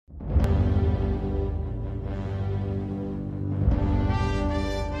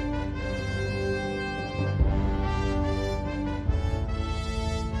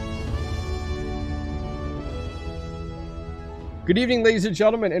Good evening, ladies and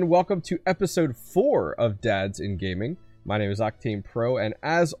gentlemen, and welcome to episode 4 of Dads in Gaming. My name is Octane Pro, and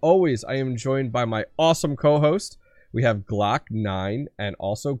as always, I am joined by my awesome co-host. We have Glock9 and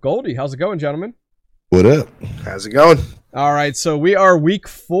also Goldie. How's it going, gentlemen? What up? How's it going? All right, so we are week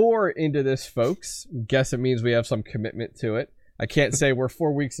 4 into this, folks. Guess it means we have some commitment to it. I can't say we're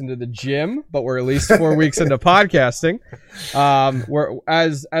 4 weeks into the gym, but we're at least 4 weeks into podcasting. We're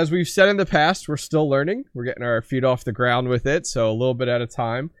as we've said in the past, we're still learning. We're getting our feet off the ground with it, so a little bit at a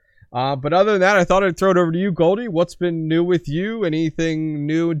time. But other than that, I thought I'd throw it over to you, Goldie. What's been new with you? Anything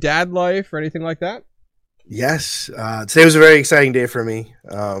new, dad life, or anything like that? Yes, today was a very exciting day for me.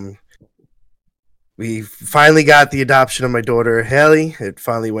 We finally got the adoption of my daughter, Haley. It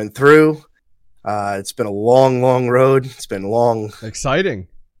finally went through. It's been a long road. It's been long. Exciting.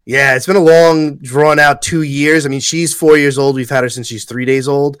 Yeah, it's been a long, drawn-out 2 years. I mean, she's 4 years old. We've had her since she's 3 days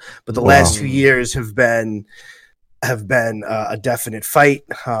old. But the last 2 years have been a definite fight.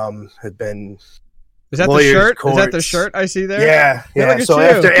 Have been Is that lawyers, the shirt? courts. Is that the shirt I see there? Yeah. Look at So you.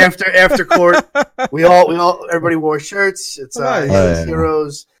 after court, everybody wore shirts. It's Nice.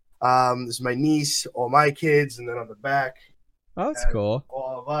 Heroes. This is my niece, all my kids, and then on the back, Oh, that's and cool.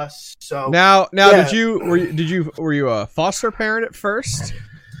 all of us. So Now, yeah. were you a foster parent at first,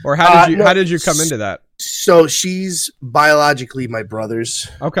 or how did you come into that? So she's biologically my brother's,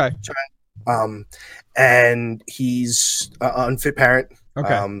 Okay. and he's an unfit parent.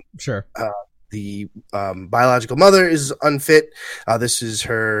 Okay. Sure. The biological mother is unfit. This is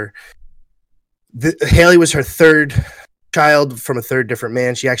her. Haley was her third child from a third different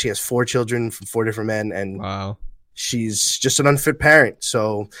man. She actually has 4 children from 4 different men, and Wow. she's just an unfit parent.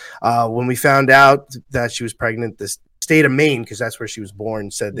 So when we found out that she was pregnant, the state of Maine, because that's where she was born,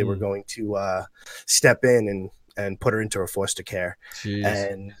 said they were going to step in and put her into a foster care. Jeez.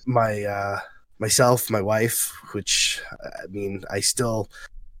 And myself, my wife, which I mean,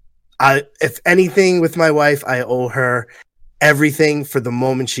 if anything with my wife, I owe her everything for the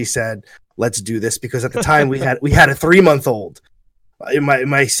moment she said, "Let's do this," because at the time we had a 3-month-old.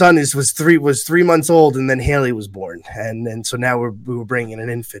 My son was 3 months old, and then Haley was born, and so now we were bringing an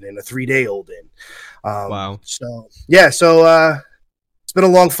infant and a 3-day-old in. Wow. So yeah, it's been a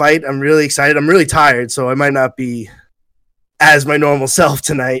long fight. I'm really excited. I'm really tired, so I might not be as my normal self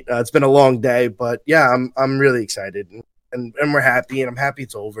tonight. It's been a long day, but yeah, I'm really excited, and we're happy, and I'm happy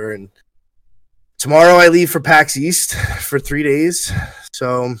it's over. And tomorrow I leave for PAX East for 3 days,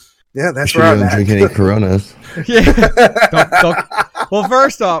 so. Yeah, that's where I'm at. Drink any Coronas. Yeah. Don't. Well,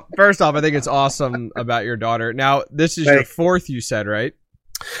 first off, I think it's awesome about your daughter. Now, this is your 4th, you said, right?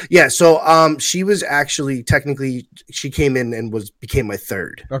 Yeah. So, she was actually technically she came in and became my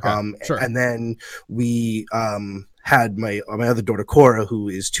 3rd. Okay. Sure. And then we had my other daughter Cora, who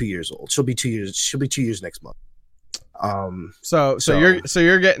is 2 years old. She'll be 2 years. She'll be 2 years next month. So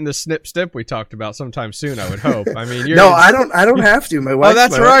you're getting the snip we talked about sometime soon, I would hope. I mean, I don't have to. My wife. Oh,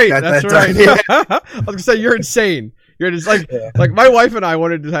 that's right. That's right. Yeah. I was gonna say you're insane. You're just like my wife and I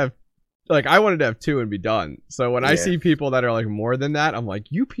wanted to have 2 and be done. So when I see people that are like more than that, I'm like,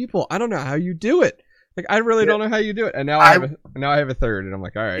 you people, I don't know how you do it. Like I really don't know how you do it. And now I have a 3rd, and I'm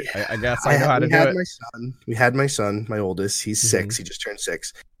like, all right, I guess I know how to do it. We had my son, my oldest. He's 6. He just turned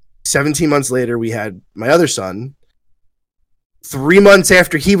 6. 17 months later, we had my other son. 3 months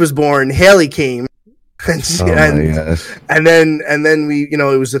after he was born, Haley came, and then we,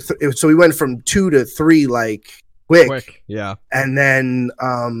 it was so we went from 2 to 3 like quick, yeah, and then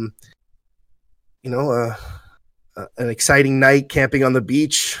an exciting night camping on the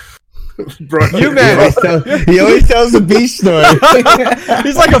beach. You man, he always tells the beach story.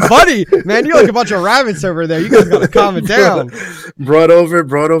 He's like a buddy, man. You're like a bunch of rabbits over there. You guys gotta calm it down. Brought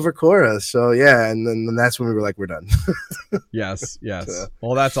over Cora. So yeah, and then that's when we were like, we're done. Yes. So.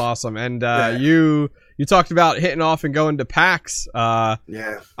 Well, that's awesome. And you talked about hitting off and going to PAX.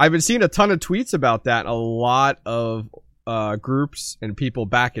 Yeah, I've been seeing a ton of tweets about that. A lot of groups and people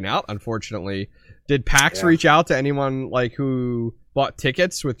backing out. Unfortunately, did PAX reach out to anyone like who bought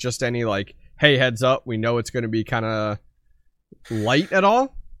tickets with just any like, hey, heads up, we know it's going to be kind of light at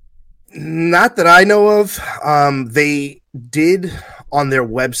all? Not that I know of. They did on their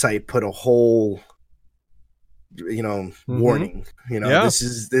website put a whole warning. This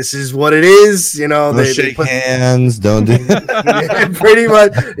is what it is. They shake hands, don't do pretty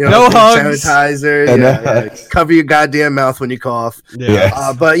much. No hugs, sanitizer. Cover your goddamn mouth when you cough.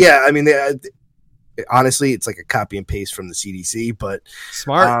 Yeah. But yeah, I mean, honestly, it's like a copy and paste from the CDC. But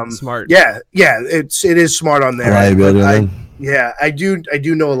smart. Yeah, it is smart on there. I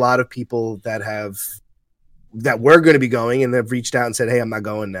do know a lot of people that have that we're going to be going, and they've reached out and said, "Hey, I'm not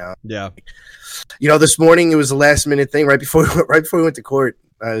going now." Yeah. This morning it was a last minute thing right before we went to court.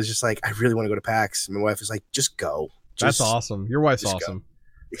 I was just like, I really want to go to PAX. My wife was like, "Just go." That's awesome. Your wife's awesome.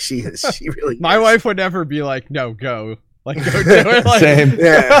 Go. She is. She really. My wife would never be like, "No, go." Like, go do it. Like, Same.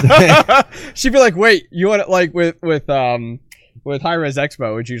 Yeah. She'd be like, "Wait, you want to like with High Res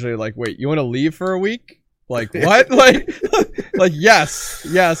Expo? It's usually like, wait, you want to leave for a week? Like what? like yes.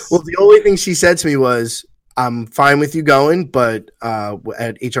 Well, the only thing she said to me was, "I'm fine with you going, but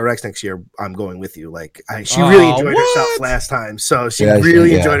at HRX next year, I'm going with you." Like, she really enjoyed herself last time, so she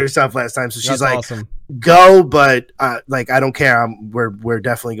really enjoyed herself last time. So she's That's like, awesome. "Go," but like, I don't care. We're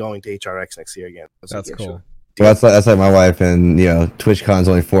definitely going to HRX next year again. That's like, cool. Sure. Well, that's like my wife, and TwitchCon's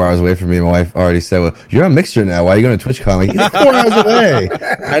only 4 hours away from me. My wife already said, "Well, you're on Mixer now. Why are you going to TwitchCon?" Like, it's 4 hours away.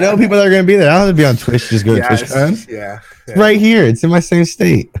 I know people that are going to be there. I don't have to be on Twitch. Just go to TwitchCon. Yeah. It's right here. It's in my same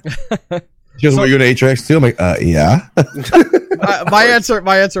state. She goes, "Well, you going to HRX too?" I'm like, yeah. My answer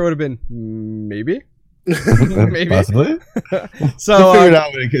would have been maybe. Maybe. Possibly. So we'll figure it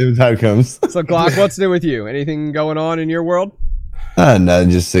out when the time comes. So Glock, what's new with you? Anything going on in your world? No,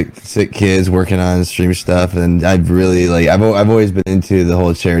 just sick kids working on stream stuff, and I've really I've always been into the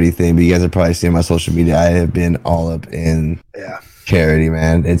whole charity thing. But you guys have probably seen my social media. I have been all up in charity,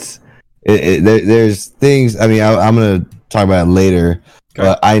 man. There's things. I mean, I'm gonna talk about it later. Okay.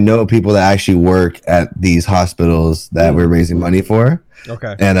 But I know people that actually work at these hospitals that we're raising money for.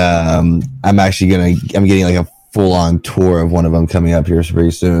 Okay. And I'm getting like a full on tour of one of them coming up here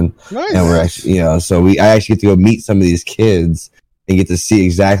very soon. Nice. And we're actually, I actually get to go meet some of these kids and get to see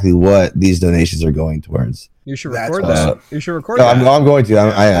exactly what these donations are going towards. You should record that. You should record that. I'm going to.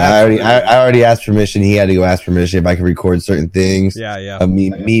 I already asked permission. He had to go ask permission if I could record certain things. Yeah.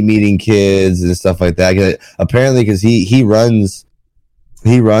 Me meeting kids and stuff like that. Apparently, because he runs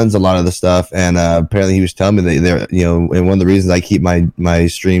a lot of the stuff, and apparently he was telling me that they're, and one of the reasons I keep my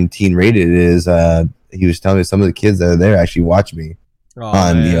stream teen rated is he was telling me some of the kids that are there actually watch me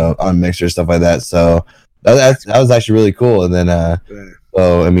on Mixer, stuff like that. So that was actually really cool. And then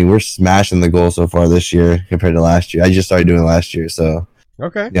so I mean, we're smashing the goal so far this year compared to last year. I just started doing it last year, so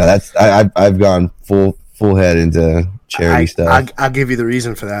okay. Yeah, I've gone full head into charity stuff. I'll give you the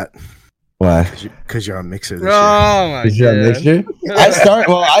reason for that. Why? Because you're on Mixer this year. My God. On Mixer?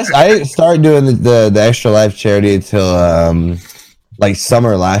 I started doing the Extra Life charity until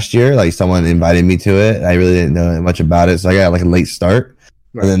summer last year. Like, someone invited me to it. I really didn't know much about it, so I got like a late start.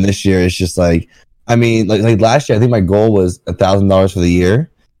 Right. And then this year it's just like, I mean, like last year I think my goal was $1,000 for the year,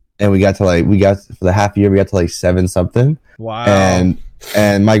 and we got for the half year we got to like 7 something. Wow.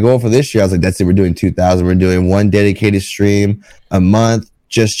 And my goal for this year, I was like, that's it, we're doing 2,000. We're doing one dedicated stream a month,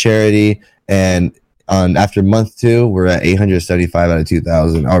 just charity. And after month 2, we're at 875 out of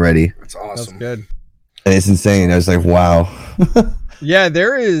 2,000 already. That's awesome. That's good. And it's insane. I was like, wow. Yeah,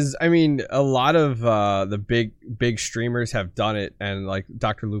 there is. I mean, a lot of the big streamers have done it, and like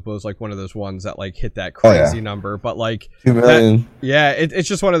Dr. Lupo is like one of those ones that like hit that crazy number. But like 2 million. It's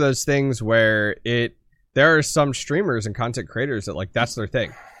just one of those things where there are some streamers and content creators that like that's their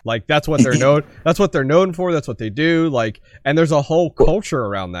thing. Like that's what they're known. That's what they're known for. That's what they do. Like, and there's a whole culture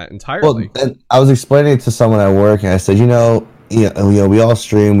around that entirely. Well, and I was explaining it to someone at work, and I said, we all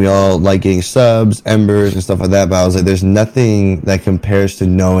stream, we all like getting subs, embers, and stuff like that. But I was like, there's nothing that compares to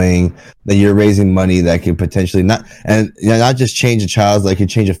knowing that you're raising money that can potentially not just change a child's, like, could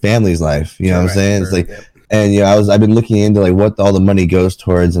change a family's life. You know what I'm saying? It's like, and I've been looking into like what all the money goes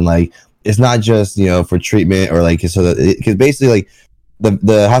towards, and like it's not just for treatment or like because basically like.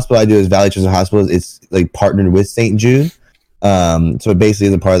 The hospital I do is Valley Children's Hospital. It's like partnered with St. Jude. So it basically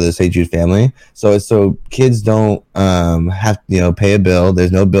is a part of the St. Jude family. So kids don't have to pay a bill.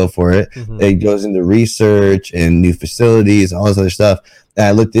 There's no bill for it. Mm-hmm. It goes into research and new facilities, all this other stuff. And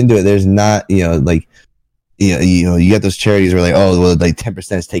I looked into it. There's not you get those charities where like, oh well, like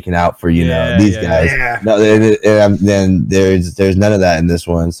 10% is taken out for these guys. Yeah. No, then there's none of that in this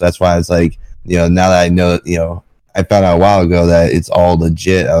one. So that's why it's like now that I know I found out a while ago that it's all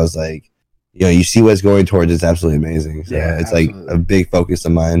legit. I was like, you see what's going towards. It's absolutely amazing. So it's absolutely. Like a big focus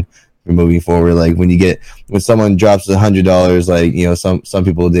of mine for moving forward. Like when someone drops $100, like some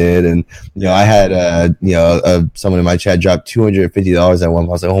people did, and I had someone in my chat drop $250 at one point.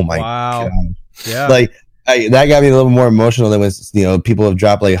 I was like, oh my god, yeah, like. That got me a little more emotional than when people have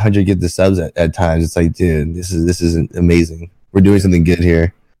dropped like 100 get the subs at times. It's like, dude, this is amazing. We're doing something good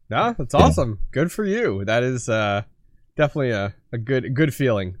here. No, that's awesome. Good for you. That is definitely a good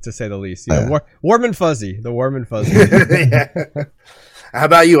feeling, to say the least. Warm and fuzzy. The warm and fuzzy. How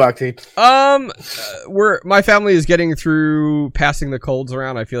about you, Octane? My family is getting through passing the colds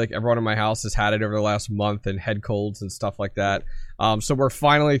around. I feel like everyone in my house has had it over the last month and head colds and stuff like that. So we're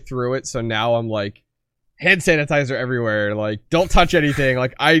finally through it. So now I'm like hand sanitizer everywhere. Like don't touch anything.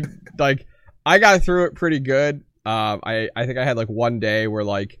 I got through it pretty good. I think I had like one day where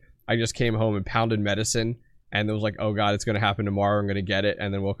like I just came home and pounded medicine and it was like, oh God, it's going to happen tomorrow. I'm going to get it.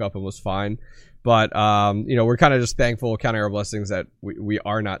 And then woke up and was fine. But, we're kind of just thankful, counting our blessings that we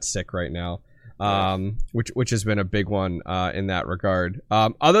are not sick right now, which has been a big one in that regard.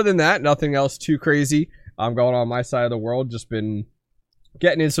 Other than that, nothing else too crazy. I'm going on my side of the world, just been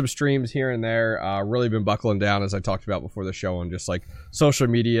getting in some streams here and there, really been buckling down, as I talked about before the show, on just like social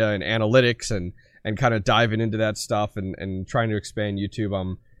media and analytics and kind of diving into that stuff and trying to expand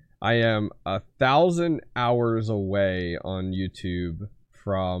YouTube. I am 1,000 hours away on YouTube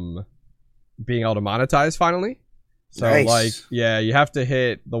from being able to monetize finally. So nice. Like, yeah, you have to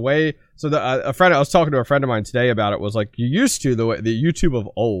hit the way. So I was talking to a friend of mine today about it, was like, you used to, the YouTube of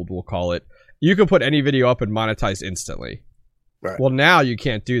old, we'll call it, you could put any video up and monetize instantly. Right. Well, now you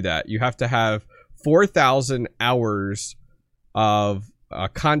can't do that. You have to have 4,000 hours of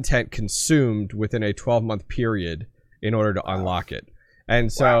content consumed within a 12-month period in order to unlock it.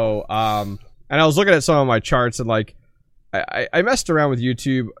 And so, and I was looking at some of my charts and like, I messed around with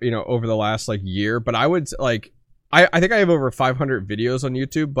YouTube, over the last like year, but I would like, I think I have over 500 videos on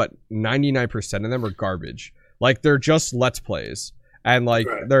YouTube, but 99% of them are garbage. Like they're just Let's Plays, and like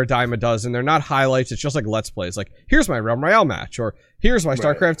they're a dime a dozen. They're not highlights. It's just like Let's Plays. Like here's my Realm Royale match, or here's my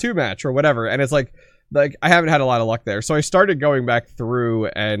StarCraft 2 match, or whatever. And it's like I haven't had a lot of luck there. So I started going back through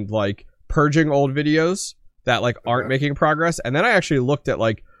and like purging old videos that like aren't making progress. And then I actually looked at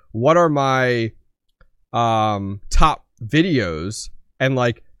like, what are my top videos, and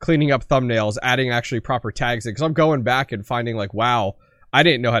like cleaning up thumbnails, adding actually proper tags in, because I'm going back and finding like, wow, I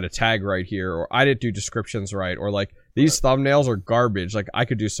didn't know how to tag right here, or I didn't do descriptions right, or like these thumbnails are garbage, like I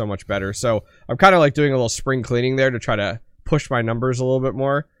could do so much better. So I'm kind of like doing a little spring cleaning there to try to push my numbers a little bit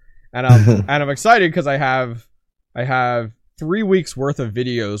more, and I'm excited because I have 3 weeks worth of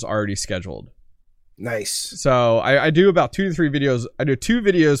videos already scheduled. Nice. So I do about 2 to 3 videos. I do 2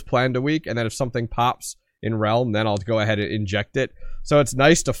 videos planned a week, and then if something pops in Realm, then I'll go ahead and inject it. So it's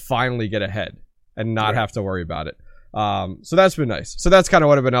nice to finally get ahead and not have to worry about it. So that's been nice. So that's kind of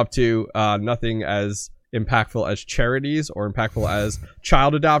what I've been up to. Nothing as impactful as charities or impactful as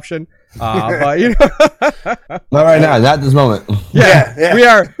child adoption. But not right now, not this moment.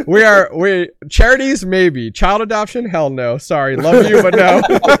 Yeah. We charities, maybe. Child adoption, hell no. Sorry, love you, but no.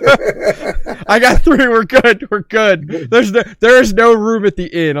 I got 3. We're good. There is no room at the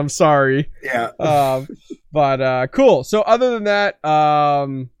inn. I'm sorry. Yeah. But cool. So other than that,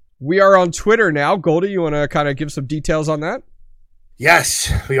 we are on Twitter now. Goldie, you want to kind of give some details on that?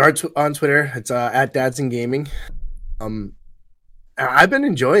 Yes, we are on Twitter. It's at Dads and Gaming. I've been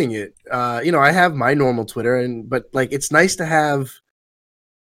enjoying it. I have my normal Twitter, but like it's nice to have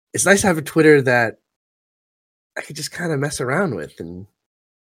a Twitter that I could just kind of mess around with and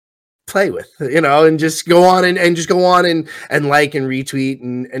play with, and just go on and like and retweet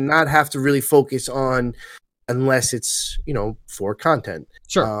and not have to really focus on, unless it's for content.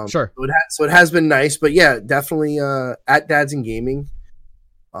 Sure. So it has been nice, but yeah, definitely at Dads and Gaming.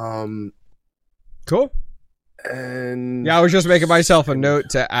 Cool. And yeah, I was just making myself a note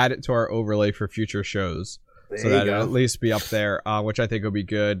to add it to our overlay for future shows, so that it'll at least be up there, which I think will be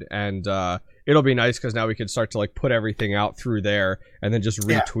good. And it'll be nice because now we can start to like put everything out through there and then just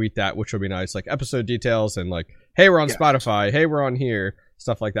retweet that, which will be nice, like episode details and like, hey, we're on Spotify, hey, we're on here,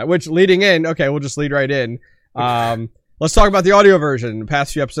 stuff like that. Which leading in, okay, we'll just lead right in. Let's talk about the audio version. In the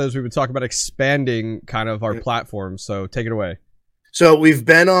past few episodes, we've been talking about expanding kind of our platform. So take it away. So we've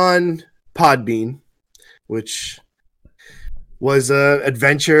been on Podbean, which was an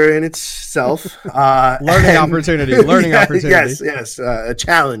adventure in itself. Learning opportunity. Yes, a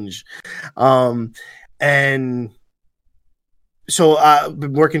challenge. And so I've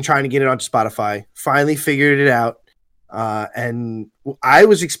been working trying to get it onto Spotify. Finally figured it out. And I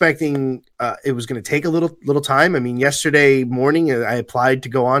was expecting it was going to take a little time. I mean, yesterday morning I applied to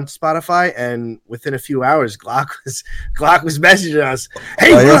go on Spotify, and within a few hours, Glock was messaging us,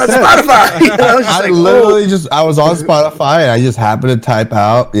 "Hey, we're on Spotify." I was on Spotify and I just happened to type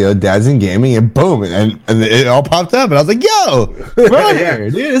out, Dads and Gaming, and boom, and it all popped up, and I was like, "Yo, we're on here,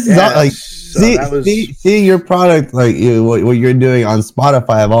 dude! This is all, like." Seeing your product, like what you're doing on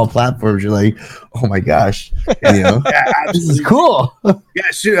Spotify of all platforms, you're like, oh my gosh, this is cool.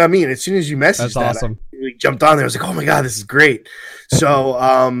 Yeah, I mean, as soon as you messaged that's awesome. I jumped on there. I was like, oh my god, this is great.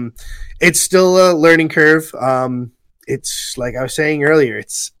 So it's still a learning curve. it's like I was saying earlier,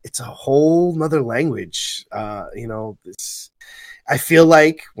 it's a whole nother language. I feel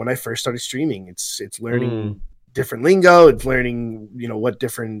like when I first started streaming, it's learning different lingo, it's learning, what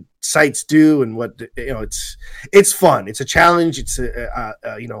different sites do and what, it's fun. It's a challenge. It's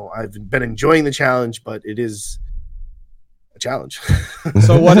I've been enjoying the challenge, but it is a challenge.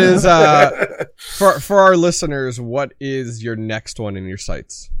 So what is, for our listeners, what is your next one in your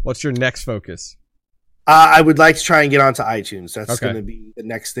sites? What's your next focus? I would like to try and get onto iTunes. That's Okay. going to be the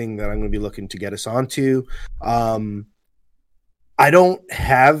next thing that I'm going to be looking to get us onto. I don't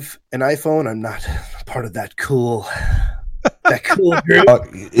have an iPhone. I'm not part of that cool group.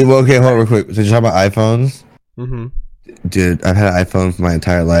 Okay, hold on real quick. So you're talking about iPhones? Mm-hmm. Dude, I've had an iPhone for my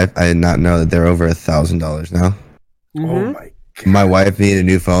entire life. I did not know that they're over $1,000 now. Oh my! My wife needed a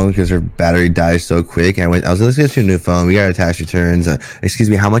new phone because her battery dies so quick. I was like, let's get you a new phone. We got our tax returns. Excuse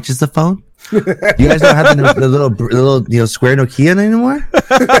me, how much is the phone? You guys don't have the little square Nokia anymore?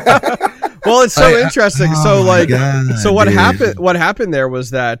 Well, it's so interesting. So what dude. happened? What happened there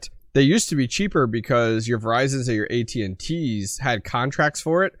was that they used to be cheaper because your Verizons and your AT&Ts had contracts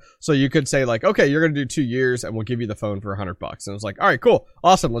for it. So you could say like, okay, you're going to do 2 years and we'll give you the phone for $100. And it was like, all right, cool.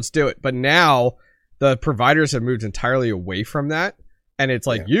 Awesome. Let's do it. But now the providers have moved entirely away from that. And it's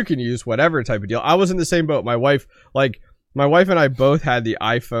like, you can use whatever type of deal. I was in the same boat. My wife and I both had the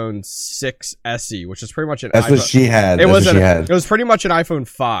iPhone 6 SE, which is pretty much an That's iPhone. what she had. It was pretty much an iPhone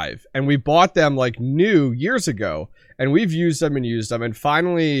 5, and we bought them like new years ago, and we've used them, and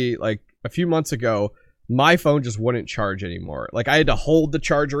finally, like a few months ago, my phone just wouldn't charge anymore. Like I had to hold the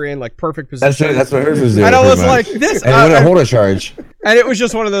charger in like perfect position. That's what hers was doing. And I was pretty like, much. this, And it wouldn't hold a charge. and it was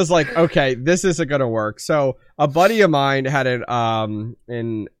just one of those like, okay, this isn't gonna work. So a buddy of mine had an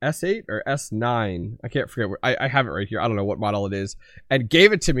S8 or S9. I can't forget. I have it right here. I don't know what model it is, and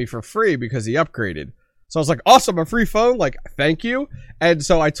gave it to me for free because he upgraded. So I was like, awesome, a free phone, like, thank you. And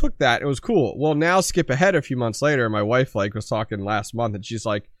so I took that. It was cool. Well, now skip ahead a few months later, my wife like was talking last month, and she's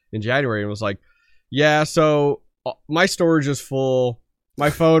like in January and was like, yeah, so my storage is full. My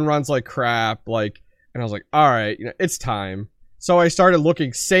phone runs like crap. Like, and I was like, all right, it's time. So I started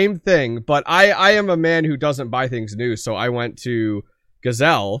looking, same thing, but I am a man who doesn't buy things new. So I went to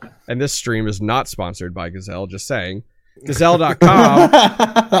Gazelle, and this stream is not sponsored by Gazelle, just saying. Gazelle.com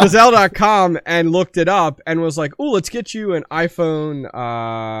and looked it up and was like, oh, let's get you an iPhone,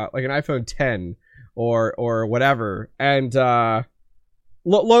 like an iPhone 10 or whatever. And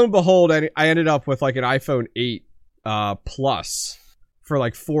lo and behold, I ended up with like an iPhone 8 Plus for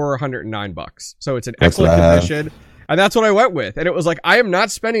like $409. So it's an excellent condition. And that's what I went with. And it was like, I am not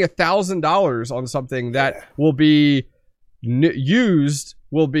spending $1,000 on something that will be used,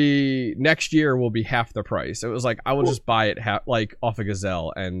 will be next year will be half the price. It was like, I will just buy it like off of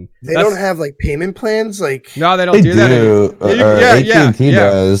Gazelle. And they don't have like payment plans. Like no, they don't do that. AT&T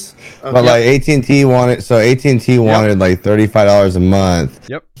does. Okay. But like AT&T wanted like $35 a month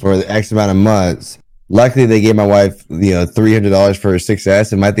for the X amount of months. Luckily, they gave my wife, $300 for her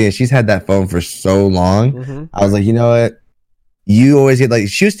 6S. And my thing is, she's had that phone for so long. Mm-hmm. I was like, you know what? You always get like,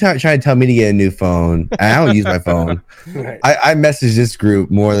 she was trying to tell me to get a new phone. And I don't use my phone. Right. I message this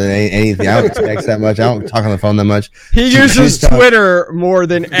group more than anything. I don't text that much. I don't talk on the phone that much. He uses Twitter more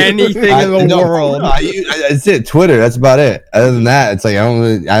than anything in the world. That's it. Twitter. That's about it. Other than that, it's like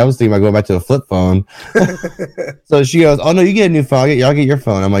I was thinking about going back to a flip phone. So she goes, "Oh no, you get a new phone. I'll get your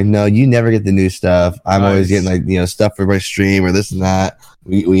phone." I'm like, "No, you never get the new stuff. I'm always getting like stuff for my stream or this and that."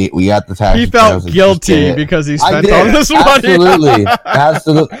 We got the tax. He felt guilty because he spent all this money.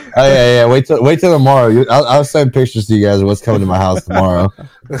 Absolutely. Oh, yeah. Wait till tomorrow. I'll send pictures to you guys of what's coming to my house tomorrow.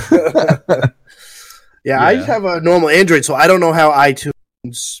 I just have a normal Android, so I don't know how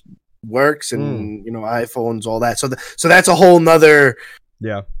iTunes works and iPhones, all that. So that's a whole nother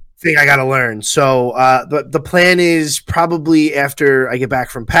thing I got to learn. So the plan is probably after I get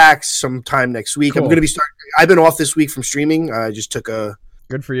back from PAX sometime next week. Cool. I'm going to be starting. I've been off this week from streaming. I just took a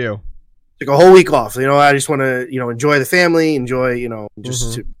good for you. Took a whole week off. I just want to enjoy the family,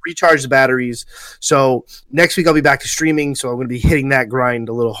 just to recharge the batteries. So next week I'll be back to streaming. So I'm going to be hitting that grind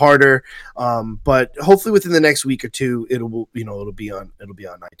a little harder. But hopefully within the next week or two, it'll be on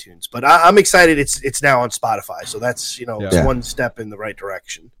iTunes. But I'm excited. It's now on Spotify. So that's it's one step in the right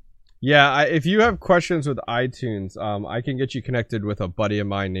direction. Yeah, if you have questions with iTunes, I can get you connected with a buddy of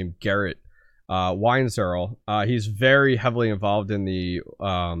mine named Garrett Weinzierl. He's very heavily involved in the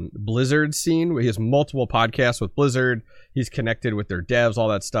Blizzard scene. He has multiple podcasts with Blizzard. He's connected with their devs, all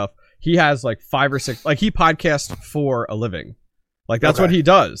that stuff. He has like 5 or 6, like he podcasts for a living. Like that's what he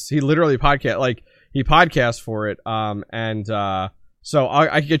does. He literally podcasts for it. So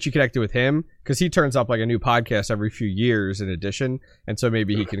I can get you connected with him because he turns up like a new podcast every few years in addition. And so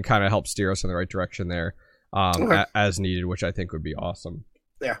maybe he can kind of help steer us in the right direction there as needed, which I think would be awesome.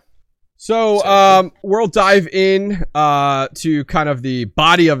 Yeah. So we'll dive in to kind of the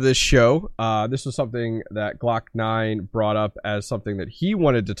body of this show. This was something that Glock9 brought up as something that he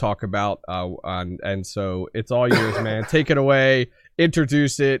wanted to talk about. And so it's all yours, man. Take it away.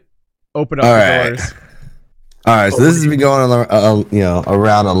 Introduce it. Open up the doors. All right, so this has been going on,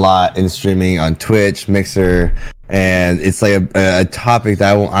 around a lot in streaming on Twitch, Mixer, and it's like a topic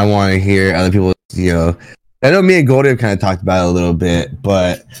that I want to hear other people. I know me and Goldie have kind of talked about it a little bit,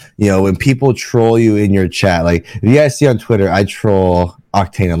 but when people troll you in your chat, like if you guys see on Twitter, I troll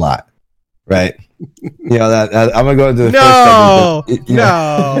Octane a lot, right? That I'm gonna go into the first segment.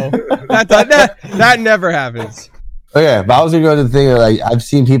 No, that never happens. Okay, but I was gonna go to the thing where, like, I've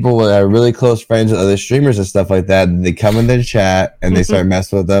seen people that are really close friends with other streamers and stuff like that. And they come in their chat and they start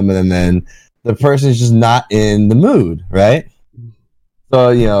messing with them, and then the person's just not in the mood, right?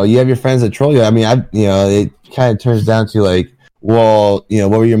 So you have your friends that troll you. I mean, it kind of turns down to like, well, what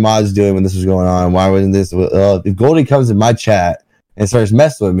were your mods doing when this was going on? Why wasn't this? If Goldie comes in my chat and starts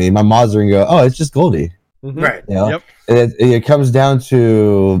messing with me, my mods are gonna go, oh, it's just Goldie, right? Yep. It comes down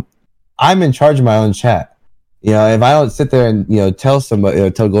to I'm in charge of my own chat. If I don't sit there and, tell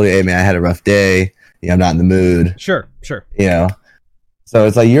somebody, tell Goldie, hey man, I had a rough day, I'm not in the mood. Sure. So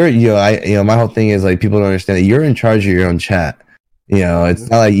it's like my whole thing is like, people don't understand that you're in charge of your own chat. It's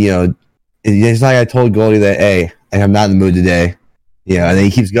not like, it's not like I told Goldie that, hey, I'm not in the mood today. And then he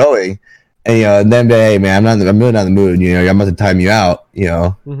keeps going. And then, hey man, I'm really not in the mood. I'm about to time you out,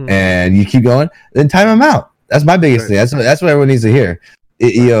 and you keep going, then time him out. That's my biggest thing. That's what everyone needs to hear.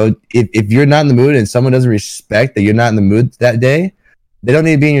 If you're not in the mood and someone doesn't respect that you're not in the mood that day, they don't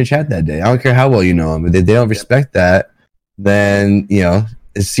need to be in your chat that day. I don't care how well you know them. If they don't respect that, then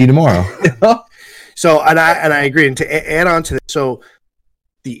see you tomorrow. So and I agree. And to add on to that, so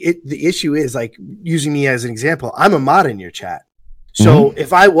the issue is, like, using me as an example, I'm a mod in your chat. So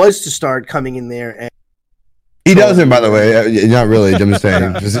if I was to start coming in there and he doesn't, by the way, not really. I'm just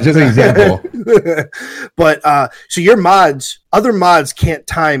saying, just an example. But so your other mods can't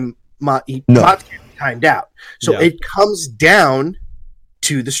time mods can't be timed out. So it comes down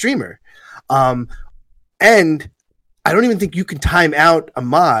to the streamer, and I don't even think you can time out a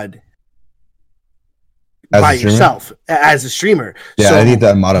mod by yourself as a streamer. Yeah, so I need to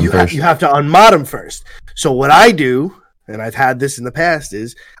unmod him first. You have to unmod him first. So what I do, and I've had this in the past,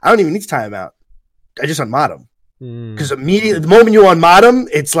 is I don't even need to time him out. I just unmod him. Because immediately, the moment you unmod them,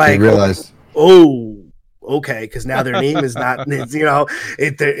 it's like, okay, because now their name is not, on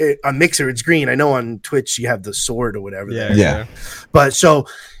Mixer, it's green. I know on Twitch you have the sword or whatever. Yeah. But so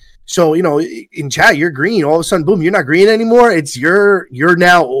in chat, you're green. All of a sudden, boom, you're not green anymore. It's you're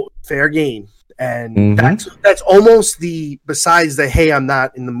now fair game. And that's almost besides the, hey, I'm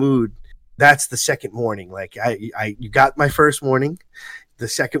not in the mood, that's the second warning. Like, you got my first warning. The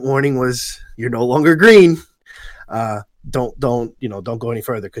second warning was, you're no longer green. Don't go any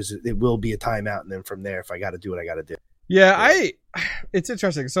further, because it will be a timeout, and then from there, if I got to do what I got to do. Yeah, it's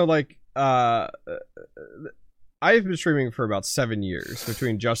interesting. So like, I've been streaming for about 7 years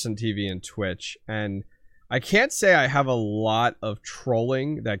between Justin TV and Twitch, and I can't say I have a lot of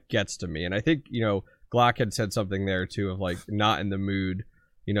trolling that gets to me. And I think Glock had said something there too, of like, not in the mood,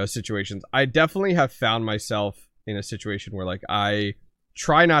 situations. I definitely have found myself in a situation where, like, I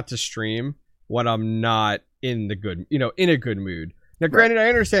try not to stream when I'm not in the good, in a good mood. Now, granted, I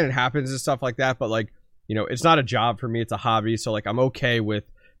understand it happens and stuff like that, but like, it's not a job for me. It's a hobby. So like, I'm okay with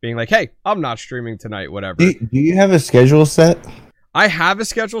being like, hey, I'm not streaming tonight, whatever. Do you have a schedule set? I have a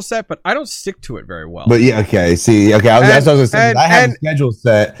schedule set, but I don't stick to it very well. But yeah, okay. See, okay, that's what I was saying. I have a schedule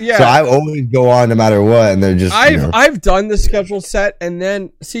set, so I always go on no matter what, and they're just. I've done the schedule set, and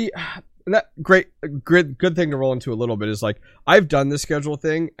then see. That good thing to roll into a little bit is, like, I've done the schedule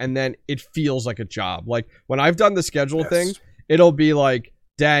thing, and then it feels like a job. Like, when I've done the schedule thing, it'll be like,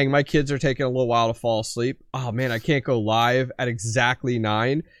 dang, my kids are taking a little while to fall asleep. Oh man, I can't go live at exactly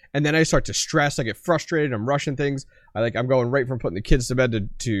 9. And then I start to stress. I get frustrated. I'm rushing things. I'm going right from putting the kids to bed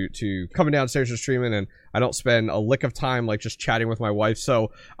to coming downstairs and streaming, and I don't spend a lick of time like just chatting with my wife.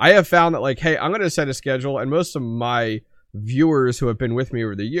 So I have found that, like, hey, I'm going to set a schedule, and most of my viewers who have been with me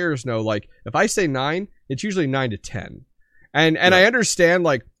over the years know, like, if I say 9, it's usually 9 to 10. And I understand,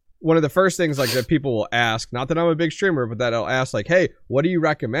 like, one of the first things, like, that people will ask, not that I'm a big streamer, but that I'll ask, like, hey, what do you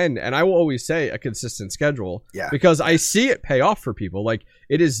recommend? And I will always say a consistent schedule, because I see it pay off for people. Like,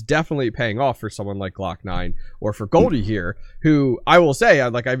 it is definitely paying off for someone like Glock9 or for Goldie here, who I will say,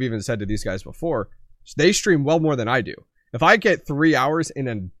 like I've even said to these guys before, they stream well more than I do. if I get 3 hours in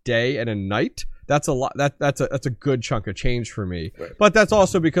a day and a night, that's a lot. That's a good chunk of change for me. Right. But that's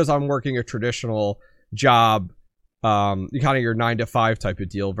also because I'm working a traditional job, kind of your 9 to 5 type of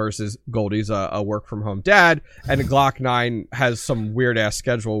deal, versus Goldie's a work from home dad, and Glock 9 has some weird ass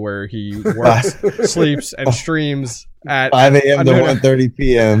schedule where he works, sleeps, and streams at 5 a.m. to 1:30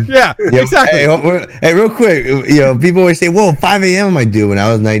 p.m. Yeah, exactly. Hey, real quick, people always say, "Whoa, 5 a.m. am I do?" When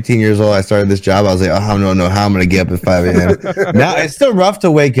I was 19 years old, I started this job. I was like, "Oh, I don't know how I'm gonna get up at 5 a.m." Now it's still rough to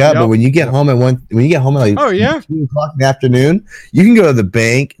wake up, but when you get home at when you get home at like 2 o'clock in the afternoon, you can go to the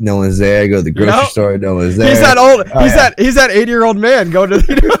bank, no one's there. Go to the grocery store, no one's there. He's that old. He's that 80-year-old man going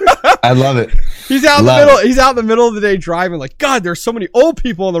to. I love it. He's out in the middle. He's out in the middle of the day driving. Like, God, there's so many old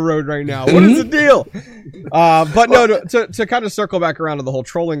people on the road right now. What is the deal? But no, to kind of circle back around to the whole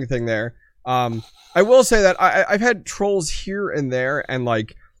trolling thing there. I will say that I've had trolls here and there, and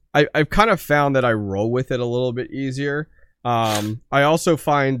like I've kind of found that I roll with it a little bit easier. I also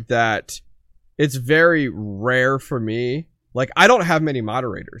find that it's very rare for me. Like, I don't have many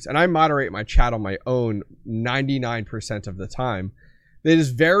moderators, and I moderate my chat on my own 99% of the time. It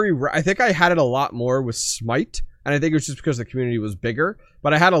is very rare. I think I had it a lot more with Smite, and I think it was just because the community was bigger.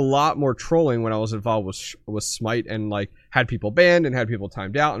 But I had a lot more trolling when I was involved with Smite, and like had people banned and had people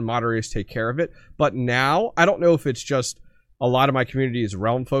timed out, and moderators take care of it. But now I don't know if it's just a lot of my community is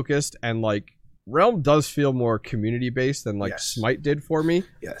Realm focused, and like Realm does feel more community based than like Smite did for me.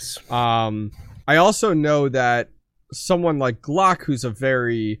 Yes. I also know that someone like Glock, who's a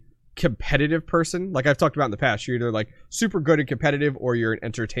very competitive person, like I've talked about in the past, you're either like super good and competitive or you're an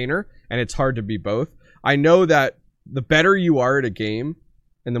entertainer, and it's hard to be both. I know that the better you are at a game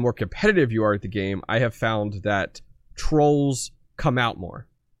and the more competitive you are at the game, I have found that trolls come out more.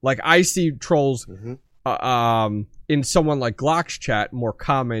 Like, I see trolls in someone like Glock's chat more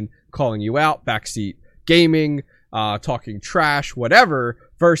common, calling you out, backseat gaming, talking trash, whatever,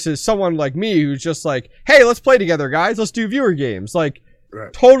 versus someone like me who's just like, hey, let's play together, guys, let's do viewer games. Like,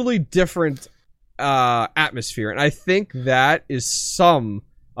 totally different atmosphere. And I think that is some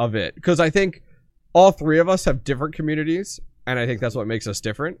of it, because I think all three of us have different communities, and I think that's what makes us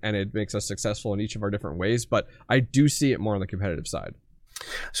different, and it makes us successful in each of our different ways. But I do see it more on the competitive side.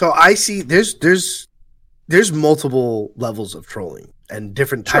 So I see there's multiple levels of trolling and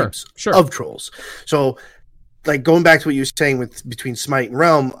different types of trolls. So, like, going back to what you were saying with between Smite and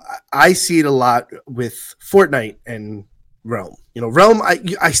Realm, I see it a lot with Fortnite and Realm. Realm,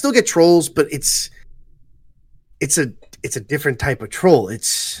 I still get trolls, but it's a different type of troll.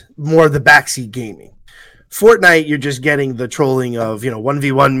 It's more the backseat gaming. Fortnite, you're just getting the trolling of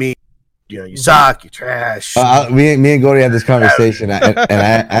 1v1 me. You suck, you trash. Me and Goldie had this conversation,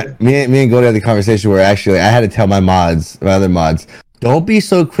 and me and Goldie had the conversation where actually I had to tell my other mods, don't be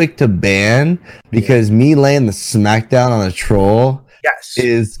so quick to ban, because me laying the smackdown on a troll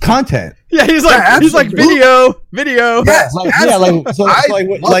is content. Yeah, he's like video. Yeah,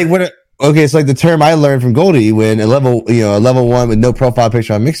 it's like the term I learned from Goldie when a level 1 with no profile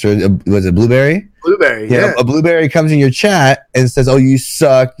picture on Mixer, was it Blueberry? Blueberry, yeah. A Blueberry comes in your chat and says, "Oh, you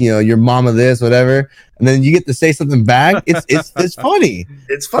suck," your mama this, whatever, and then you get to say something back. It's funny.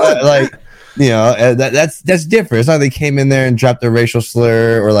 It's fun. That's different. It's not like they came in there and dropped a racial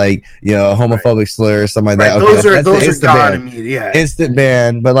slur or a homophobic slur or something like that. Okay, those are gone immediately. Yeah. Instant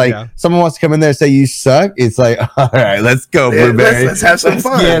ban. But someone wants to come in there and say you suck. It's like, all right, let's go, Blueberry. Let's have some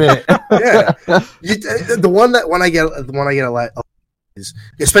fun. Get it. Yeah. The one I get a lot is,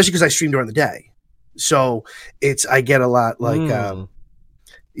 especially because I stream during the day, so I get a lot like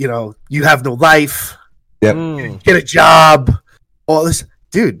you have no life. Yep. Get a job. All this,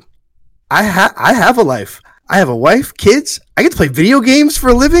 dude. I have a life. I have a wife, kids. I get to play video games for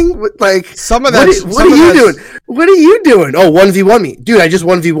a living. Like, some of that. What are you doing? What are you doing? Oh, 1v1 me, dude. I just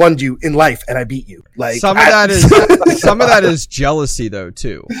 1v1'd you in life, and I beat you. Like, some of that is jealousy, though,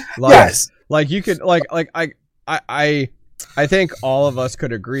 too. Like, yes. Like, you could I think all of us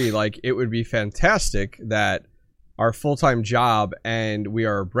could agree. Like, it would be fantastic that our full-time job and we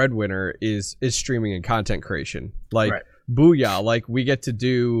are a breadwinner is streaming and content creation. Like, booyah! Like, we get to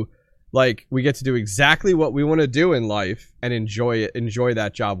do exactly what we want to do in life and enjoy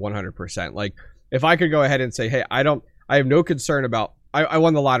that job 100%. Like, if I could go ahead and say, hey, I have no concern about, I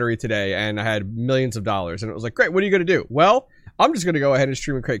won the lottery today and I had millions of dollars, and it was like, great, what are you going to do? Well, I'm just going to go ahead and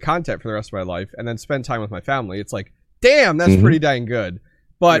stream and create content for the rest of my life and then spend time with my family. It's like, damn, that's pretty dang good.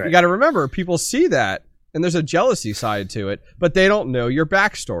 But you got to remember, people see that and there's a jealousy side to it, but they don't know your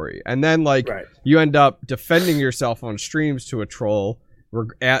backstory. And then you end up defending yourself on streams to a troll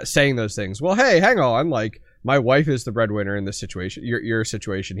saying those things. Well, hey, hang on, like, my wife is the breadwinner in this situation, your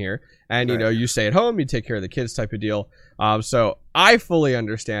situation here, and you Right. know, you stay at home, you take care of the kids, type of deal. So I fully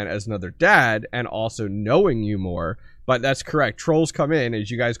understand as another dad, and also knowing you more. But that's correct. Trolls come in, as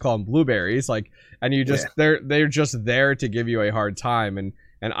you guys call them, blueberries, like, and you just they're just there to give you a hard time, and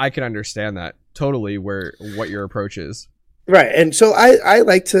I can understand that totally what your approach is. Right, and so I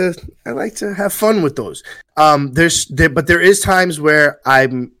like to have fun with those. But there is times where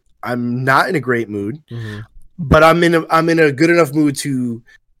I'm not in a great mood, but I'm in a good enough mood to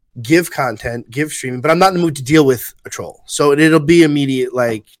give content, give streaming, but I'm not in the mood to deal with a troll. So it'll be immediate,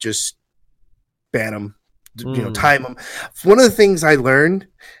 like, just ban them, you know, time them. One of the things I learned,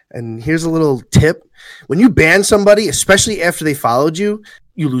 and here's a little tip: when you ban somebody, especially after they followed you,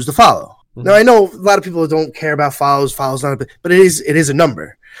 you lose the follow. Now, I know a lot of people don't care about follows not, but it is a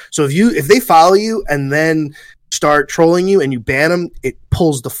number. So if they follow you and then start trolling you and you ban them, it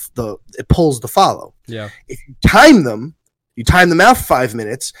pulls the follow. Yeah. If you time them out for 5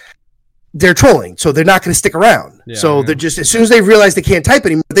 minutes, they're trolling, so they're not going to stick around. Yeah, so they're just, as soon as they realize they can't type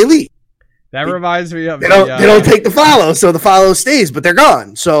anymore, they leave. That reminds me of They don't take the follow, so the follow stays, but they're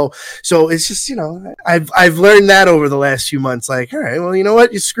gone. So it's just, you know, I've learned that over the last few months. Like, all right, well, you know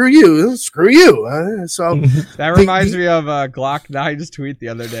what? Screw you. So that reminds me of Glock 9's tweet the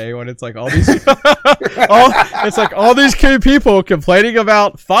other day when it's like all these all these people complaining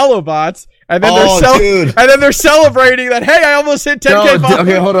about follow bots, and then they're celebrating that, hey, I almost hit 10K followers.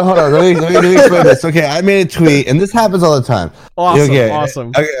 Okay, hold on. Let me explain this. Okay, I made a tweet, and this happens all the time. Awesome.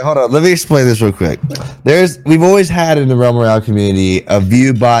 Okay, hold on. Let me explain this real quick. We've always had in the Realm Royale community a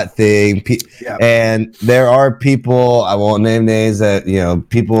view bot thing, and there are people, I won't name names, that, you know,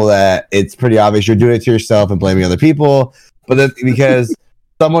 people that it's pretty obvious you're doing it to yourself and blaming other people, but that's because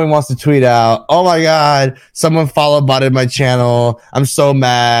someone wants to tweet out, oh my god, someone follow botted my channel, I'm so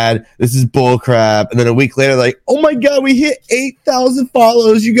mad, this is bull crap. And then a week later, like, oh my god, we hit 8,000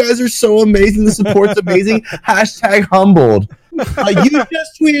 follows, you guys are so amazing, the support's amazing, #humbled. Like, you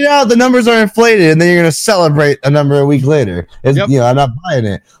just tweeted out the numbers are inflated, and then you're gonna celebrate a number a week later. You know, I'm not buying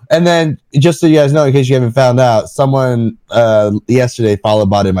it. And then, just so you guys know, in case you haven't found out, someone yesterday follow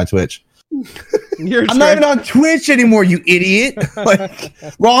botted my Twitch. I'm not even on Twitch anymore, you idiot. Like,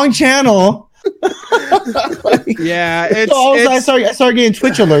 wrong channel. Yeah, I started getting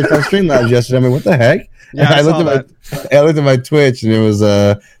Twitch alerts on Streamlabs yesterday. I'm like, what the heck? Yeah, I looked at my Twitch, and it was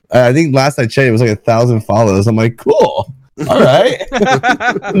I think last I checked, it was like 1,000 follows. I'm like, cool. All right.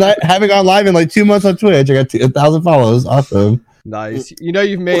 Having gone live in like 2 months on Twitch, I got 1,000 follows. Awesome. Nice. You know,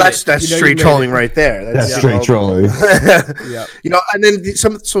 you've made that's straight trolling right there. That's straight trolling. Yeah. You know, and then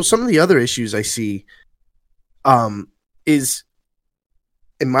some of the other issues I see is,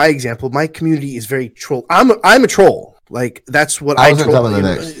 in my example, my community is very troll. I'm a troll. Like, that's what I troll.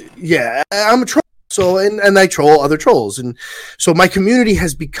 Yeah, I'm a troll. So and I troll other trolls, and so my community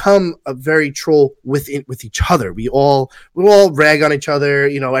has become a very troll with each other. We all rag on each other.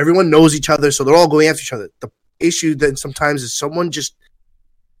 You know, everyone knows each other, so they're all going after each other. The issue then sometimes is someone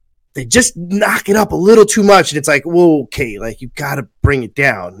they just knock it up a little too much, and it's like, whoa, okay, like, you got to bring it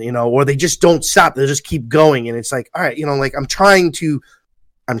down, you know, or they just don't stop. They just keep going, and it's like, all right, you know, like, I'm trying to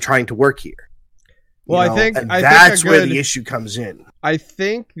work here. Well, I think that's where the issue comes in. I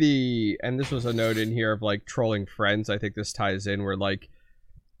think and this was a note in here of like trolling friends. I think this ties in where, like,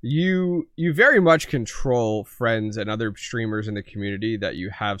 you very much control friends and other streamers in the community that you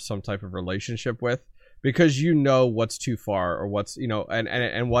have some type of relationship with, because you know what's too far, or what's, you know,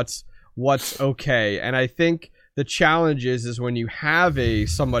 and what's okay. And I think the challenge is when you have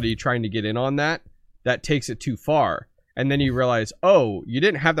somebody trying to get in on that takes it too far, and then you realize, oh, you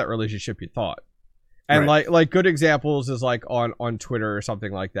didn't have that relationship you thought. And like good examples is like on Twitter or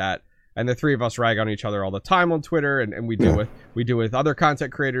something like that. And the three of us rag on each other all the time on Twitter, and we do with other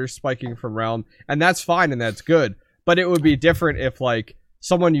content creators spiking from Realm, and that's fine and that's good. But it would be different if, like,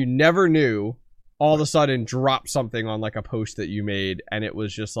 someone you never knew all of a sudden dropped something on like a post that you made, and it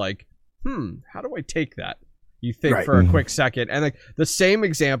was just like, how do I take that? You think for a quick second. And like the same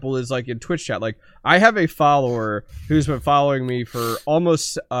example is like in Twitch chat. Like, I have a follower who's been following me for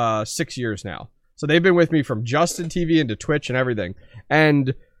almost 6 years now. So they've been with me from Justin TV into Twitch and everything.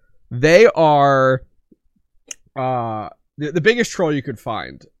 And they are the biggest troll you could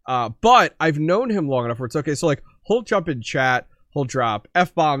find. But I've known him long enough where it's okay. So like, he'll jump in chat, he'll drop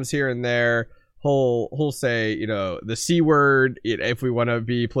F-bombs here and there. He'll say, you know, the C word, if we want to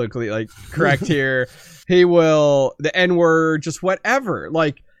be politically like correct here. He will, the N word, just whatever.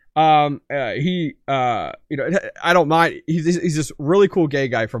 Like, you know, I don't mind. He's this really cool gay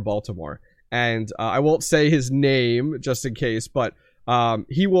guy from Baltimore. And I won't say his name just in case, but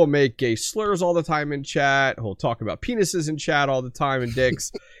He will make gay slurs all the time in chat. He'll talk about penises in chat all the time and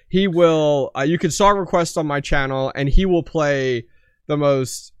dicks. He will, you can song request on my channel, and he will play the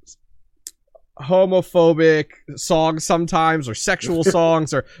most homophobic songs sometimes, or sexual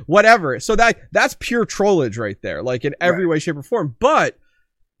songs, or whatever. So that's pure trollage right there, like in every way, shape, or form. But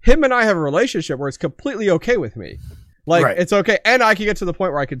him and I have a relationship where it's completely okay with me. Like, it's okay. And I can get to the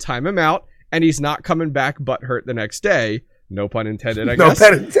point where I can time him out, and he's not coming back butthurt the next day. No pun intended, I guess. No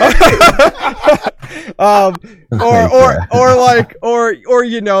pun intended. or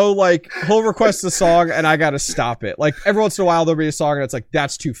you know, like, he'll request a song and I gotta stop it. Like, every once in a while there'll be a song and it's like,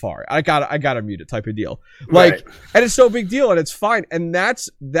 that's too far. I gotta mute it, type of deal. Like, and it's no big deal and it's fine. And that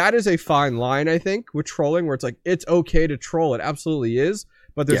is a fine line, I think, with trolling, where it's like, it's okay to troll. It absolutely is.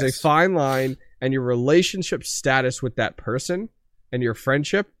 But there's a fine line, and your relationship status with that person and your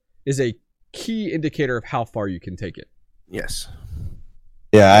friendship is a key indicator of how far you can take it. Yes.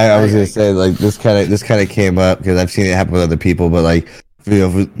 Yeah, I was gonna say, like, this kind of came up because I've seen it happen with other people, but like,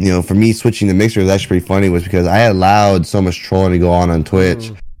 for me switching the Mixer was actually pretty funny, was because I allowed so much trolling to go on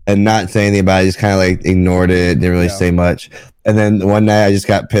Twitch and not say anything about it, just kind of like ignored it, didn't really say much. And then one night I just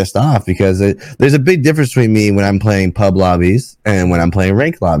got pissed off because there's a big difference between me when I'm playing pub lobbies and when I'm playing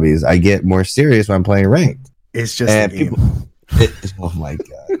ranked lobbies. I get more serious when I'm playing ranked. It's just a game. Oh my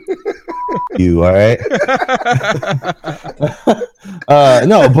god. You all right?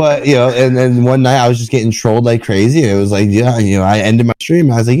 No, but and then one night I was just getting trolled like crazy, and it was like, I ended my stream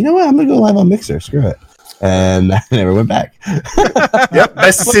and I was like, you know what, I'm gonna go live on Mixer, screw it. And I never went back. Yep,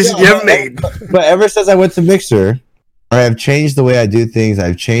 best decision you ever made. But ever since I went to Mixer, I have changed the way I do things.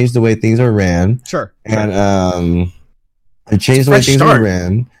 I've changed the way things are ran. Sure. And I've changed the way things are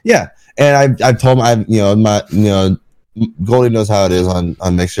ran. Yeah. And I've told Goldie knows how it is on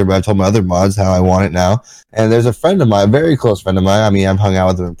Mixer, but I've told my other mods how I want it now. And there's a friend of mine, a very close friend of mine. I mean, I've hung out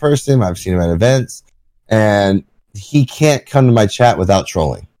with him in person. I've seen him at events, and he can't come to my chat without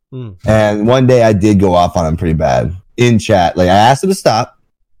trolling. And one day I did go off on him pretty bad in chat. Like, I asked him to stop,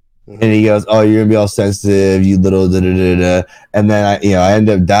 and he goes, "Oh, you're gonna be all sensitive, you little da da da da." And then I end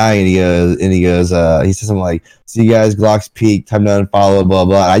up dying. He says something like, "See you guys, Glock's peak, time to unfollow, blah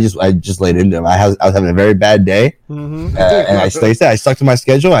blah." And I just laid into him. I was having a very bad day, and I stuck to my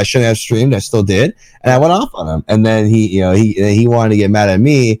schedule. I shouldn't have streamed. I still did, and I went off on him. And then he wanted to get mad at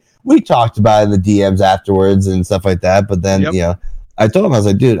me. We talked about it in the DMs afterwards and stuff like that. But then I told him, I was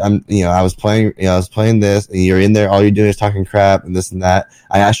like, dude, I was playing this, and you're in there, all you're doing is talking crap and this and that.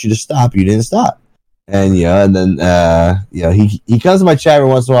 I asked you to stop, you didn't stop. And and then he comes to my chat every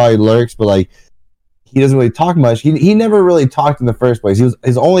once in a while, he lurks, but like, he doesn't really talk much. He never really talked in the first place.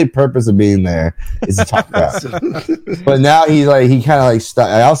 His only purpose of being there is to talk crap. But now he kind of like stuck.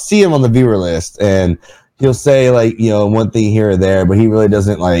 I'll see him on the viewer list, and he'll say like, one thing here or there, but he really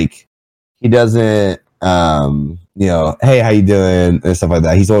doesn't hey, how you doing, and stuff like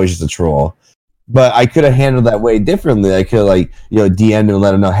that. He's always just a troll. But I could have handled that way differently. I could have DM him and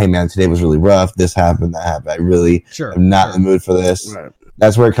let him know, hey man, today was really rough, this happened, that happened, I really am not in the mood for this.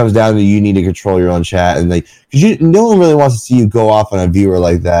 That's where it comes down to, you need to control your own chat, and because no one really wants to see you go off on a viewer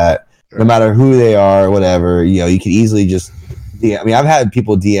like that, no matter who they are or whatever. You can easily just I've had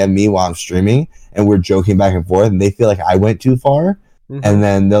people DM me while I'm streaming, and we're joking back and forth, and they feel like I went too far. And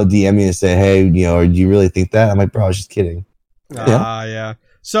then they'll DM me and say, hey, do you really think that? I'm like, bro, I was just kidding. Yeah.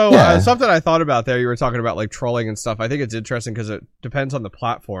 So something I thought about there, you were talking about like trolling and stuff. I think it's interesting because it depends on the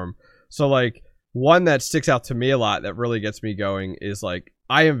platform. So like, one that sticks out to me a lot that really gets me going is like,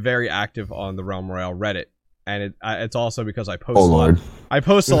 I am very active on the Realm Royale Reddit. And it's also because I post I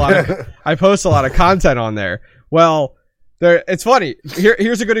post a lot of content on there. Well, it's funny.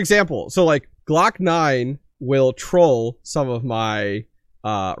 Here's a good example. So like, Glock9 will troll some of my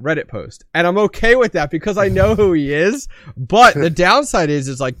Reddit posts, and I'm okay with that because I know who he is. But the downside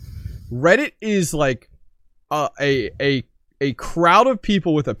is like, Reddit is like a crowd of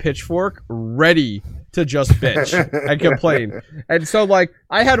people with a pitchfork ready to just bitch and complain. And so like,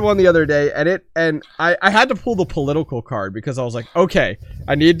 I had one the other day, and I had to pull the political card because I was like, okay,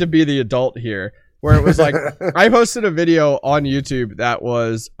 I need to be the adult here, where it was like, I posted a video on YouTube that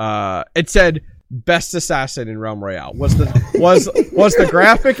was it said best assassin in Realm Royale was the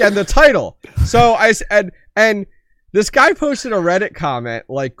graphic and the title. So I said, and this guy posted a Reddit comment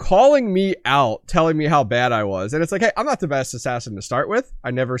like calling me out, telling me how bad I was. And it's like, hey, I'm not the best assassin to start with.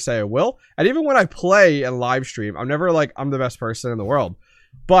 I never say I will. And even when I play and live stream, I'm never like, I'm the best person in the world.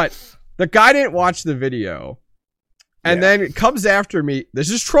 But the guy didn't watch the video. And then it comes after me. This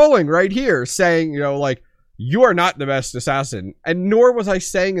is trolling right here, saying, like, you are not the best assassin. And nor was I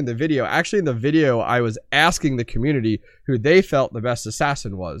saying in the video. Actually, in the video, I was asking the community who they felt the best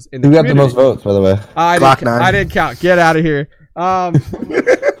assassin was. In the Who got the most votes, by the way? I didn't count. Get out of here. I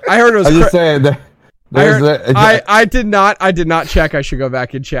heard it was. I'm just saying. I did not check. I should go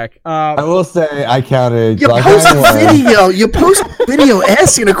back and check. I will say I counted. You post a video. You post a video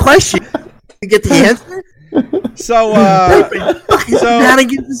asking a question. You get the answer. So,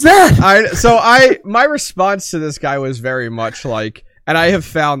 my response to this guy was very much like, and I have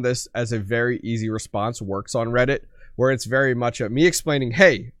found this as a very easy response works on Reddit, where it's very much me explaining,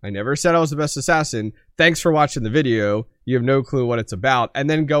 hey, I never said I was the best assassin. Thanks for watching the video. You have no clue what it's about. And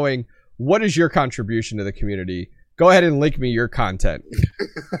then going, what is your contribution to the community? Go ahead and link me your content.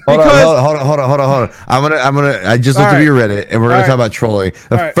 Hold on. I just looked at your Reddit, and we're going to talk about trolling.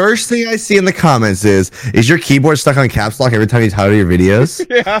 The first thing I see in the comments is your keyboard stuck on caps lock every time you title your videos?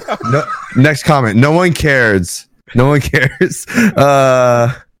 Yeah. No, next comment. No one cares. Yes,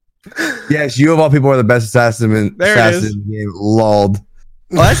 you of all people are the best assassin in the game. Lol.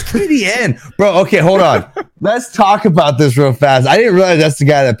 Oh, that's KDN. Bro, okay, hold on. Let's talk about this real fast. I didn't realize that's the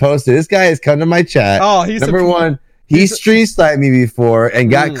guy that posted. This guy has come to my chat. Oh, he's number one. He stream sniped me before and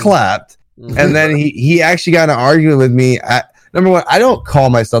got clapped. And then he actually got in an argument with me. Number one, I don't call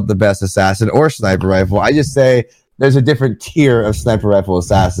myself the best assassin or sniper rifle. I just say there's a different tier of sniper rifle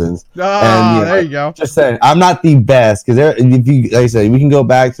assassins. Oh, there you go. Just saying, I'm not the best because like I said, we can go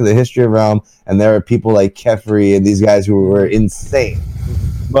back to the history of Realm, and there are people like Kefri and these guys who were insane.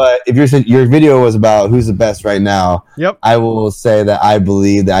 But if your video was about who's the best right now, I will say that I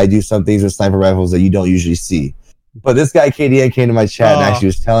believe that I do some things with sniper rifles that you don't usually see. But this guy KDN came to my chat and actually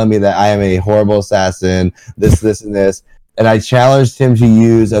was telling me that I am a horrible assassin, this, and this. And I challenged him to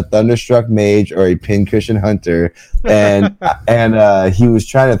use a Thunderstruck Mage or a Pincushion Hunter. And he was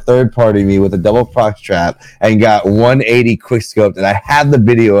trying to third party me with a double proc trap and got 180 quickscoped. And I have the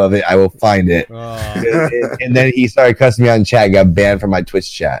video of it. I will find it. And then he started cussing me out in chat and got banned from my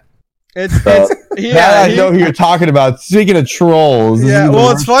Twitch chat. I know who you're talking about. Speaking of trolls. Yeah,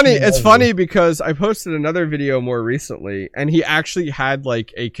 well, it's funny. It's funny because I posted another video more recently, and he actually had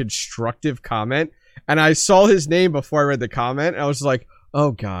like a constructive comment, and I saw his name before I read the comment, and I was like,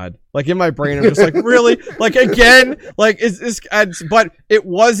 oh God. Like in my brain, I'm just like, really? Like again? Like is this? But it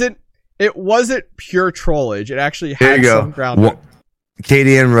wasn't pure trollage. It actually had some ground.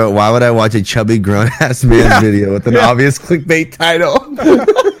 KDN wrote, why would I watch a chubby grown-ass man video with an obvious clickbait title?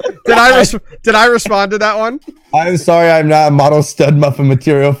 Did I respond to that one? I'm sorry I'm not a model stud muffin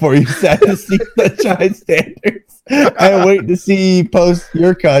material for you. Sad to see such high standards. I wait to see you post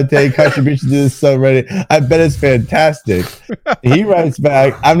your content contribution to this subreddit. I bet it's fantastic. He writes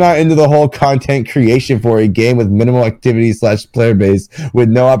back, I'm not into the whole content creation for a game with minimal activity / player base with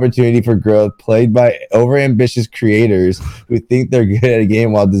no opportunity for growth, played by overambitious creators who think they're good at a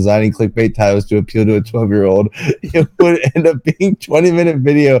game while designing clickbait titles to appeal to a 12-year-old. It would end up being 20-minute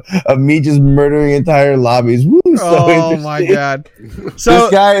video of me just murdering entire lobbies. Woo, oh my God. So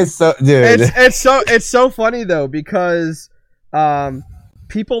this guy is so dude. It's so funny though, because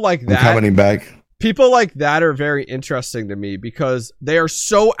people like that commenting back. People like that are very interesting to me because they are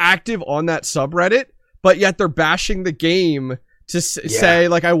so active on that subreddit, but yet they're bashing the game to say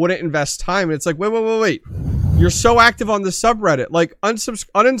like I wouldn't invest time. And it's like wait. You're so active on the subreddit, like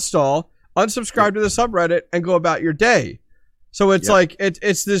uninstall, unsubscribe to the subreddit, and go about your day. So it's like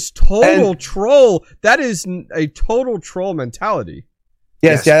it's this total troll. That is a total troll mentality.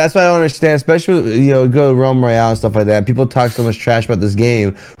 Yes, yeah, that's what I don't understand. Especially go to Realm Royale and stuff like that. People talk so much trash about this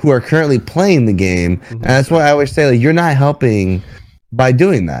game who are currently playing the game, and that's why I always say like you're not helping by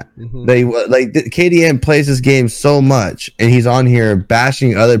doing that. They like KDN plays this game so much, and he's on here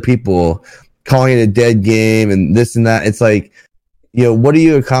bashing other people, calling it a dead game and this and that. It's like, what are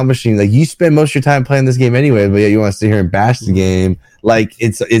you accomplishing? Like you spend most of your time playing this game anyway, but yet you want to sit here and bash the game like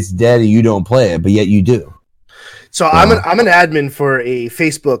it's dead and you don't play it, but yet you do. So I'm an admin for a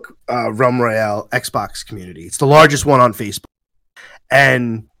Facebook Realm Royale Xbox community. It's the largest one on Facebook.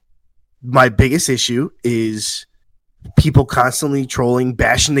 And my biggest issue is people constantly trolling,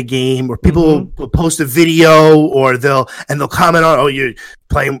 bashing the game, or people will post a video or they'll comment on, oh, you're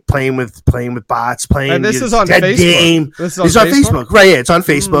playing with bots, playing and this is on dead Facebook. Game. This is on Facebook. Right, yeah, it's on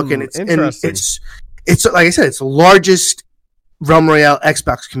Facebook and it's like I said, it's the largest Realm Royale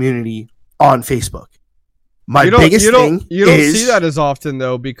Xbox community on Facebook. You don't see that as often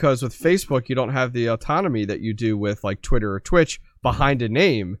though, because with Facebook you don't have the autonomy that you do with like Twitter or Twitch behind a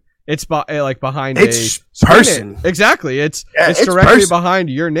name. It's behind a person. Exactly. It's directly behind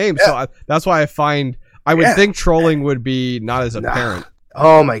your name. Yeah. So that's why I would think trolling would be not as apparent.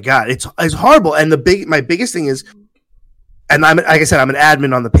 Oh my god, it's horrible. And my biggest thing is, and I'm, like I said, I'm an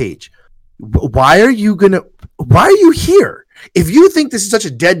admin on the page. Why are you here? If you think this is such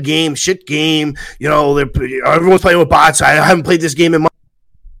a dead game, shit game, everyone's playing with bots. I haven't played this game in months.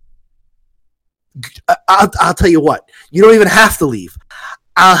 I'll tell you what. You don't even have to leave.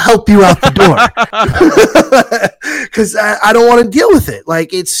 I'll help you out the door because I don't want to deal with it.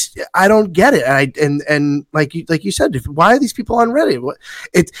 Like I don't get it. And like you said, why are these people on Reddit?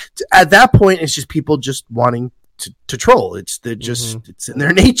 At that point, it's just people just wanting to troll. It's in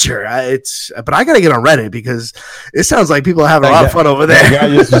their nature. But I gotta get on Reddit because it sounds like people are having a lot of fun over there. The guy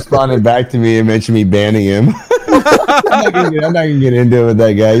just responded back to me and mentioned me banning him. I'm not gonna get into it with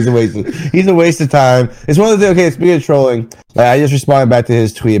that guy. He's a waste of time. It's one of the things. Okay, speaking of trolling, I just responded back to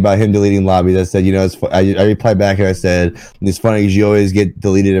his tweet about him deleting lobbies. I said, I replied back and I said, it's funny because you always get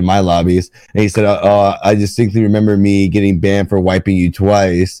deleted in my lobbies. And he said, I distinctly remember me getting banned for wiping you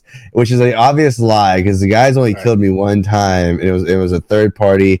twice, which is an obvious lie because the guy's only killed me one time. It was a third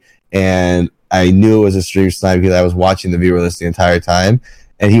party, and I knew it was a stream snipe because I was watching the viewer list the entire time.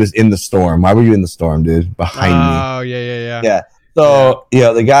 And he was in the storm. Why were you in the storm, dude? Behind me. Oh, yeah. Yeah. So,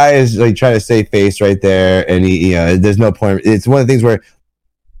 the guy is like trying to save face right there. And he, there's no point. It's one of the things where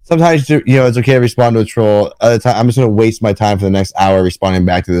sometimes, it's okay to respond to a troll. Other time, I'm just going to waste my time for the next hour responding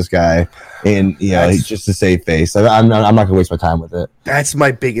back to this guy. And, just to save face. I'm not going to waste my time with it. That's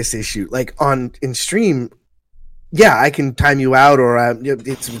my biggest issue. Like in stream, yeah, I can time you out or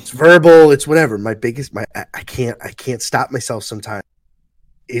it's verbal. It's whatever. I can't stop myself sometimes.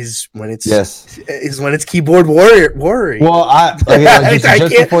 Is when it's keyboard warrior. Well, I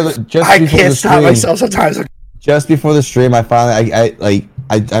can't stop myself sometimes. Just before the stream, I finally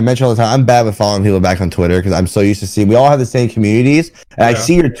I mention all the time I'm bad with following people back on Twitter because I'm so used to seeing we all have the same communities and I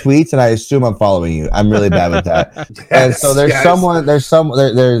see your tweets and I assume I'm following you. I'm really bad with that. And so there's someone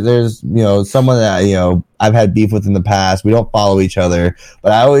that I've had beef with in the past. We don't follow each other,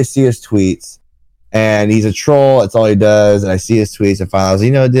 but I always see his tweets. And he's a troll. That's all he does. And I see his tweets. And finally, I was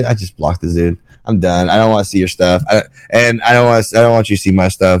like, dude, I just blocked this dude. I'm done. I don't want to see your stuff. I don't want you to see my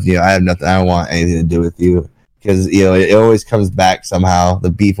stuff. I have nothing. I don't want anything to do with you because it always comes back somehow.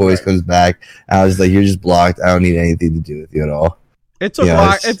 The beef always comes back. And I was like, you're just blocked. I don't need anything to do with you at all. It took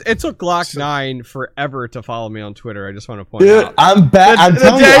Glock 9 forever to follow me on Twitter. I just want to point out. I'm bad. I'm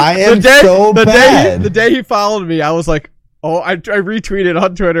telling you, I am so bad. The day he followed me, I was like, I retweeted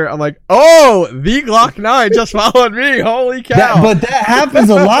on Twitter. I'm like, the Glock 9 just followed me. Holy cow. But that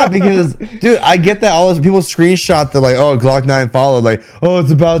happens a lot because, dude, I get that all those people screenshot. They're like, Glock 9 followed. Like,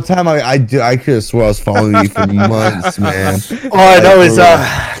 it's about time. I could have swore I was following you for months, man. All I know is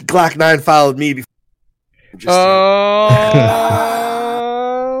Glock 9 followed me before.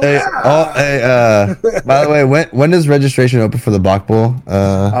 By the way, when does registration open for the Bach Bowl?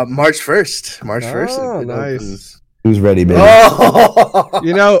 March 1st. March 1st. Oh, nice. Who's ready, baby? Hey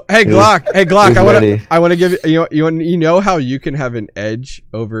Glock. I want to give you know how you can have an edge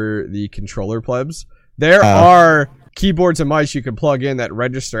over the controller plebs? There are keyboards and mice you can plug in that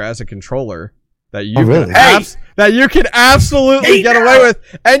register as a controller that you can absolutely get away with,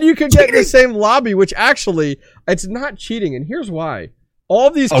 and you can get in the same lobby, which actually it's not cheating, and here's why.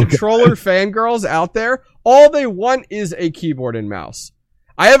 All these controller fangirls out there, all they want is a keyboard and mouse.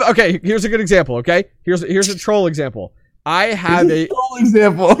 Here's a good example, okay? Here's a troll example. I have a troll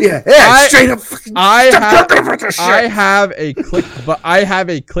example. Straight up. I have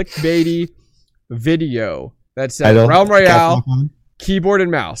a clickbaity video that says Realm Royale keyboard and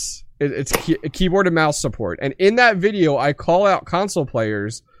mouse. It's keyboard and mouse support. And in that video, I call out console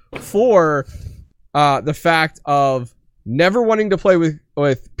players for the fact of never wanting to play with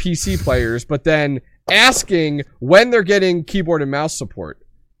PC players, but then asking when they're getting keyboard and mouse support.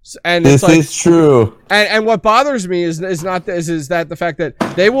 And this is true. And what bothers me is that the fact that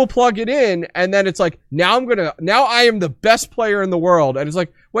they will plug it in and then it's like now I am the best player in the world, and it's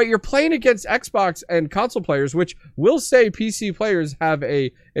like, wait, you're playing against Xbox and console players, which will say PC players have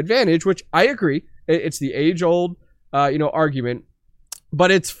a advantage, which I agree. It's the age old argument, but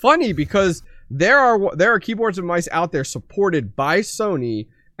it's funny because there are keyboards and mice out there supported by Sony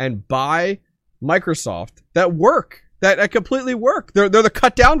and by Microsoft that work. That completely work. They're the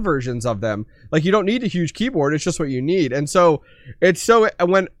cut down versions of them. Like, you don't need a huge keyboard. It's just what you need. And so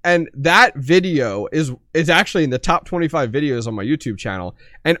that video is actually in the top 25 videos on my YouTube channel.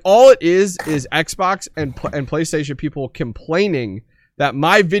 And all it is Xbox and PlayStation people complaining that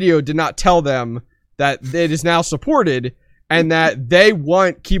my video did not tell them that it is now supported and that they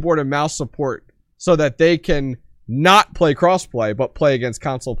want keyboard and mouse support so that they can not play crossplay, but play against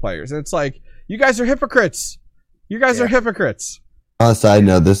console players. And it's like, you guys are hypocrites. You guys are hypocrites. On a side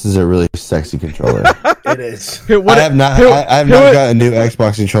note, this is a really sexy controller. It is. I have not got a new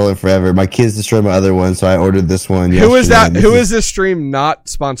Xbox controller forever. My kids destroyed my other one, so I ordered this one. Who is that? Who is this stream not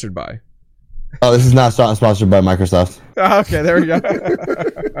sponsored by? Oh, this is not sponsored by Microsoft. Okay, there we go.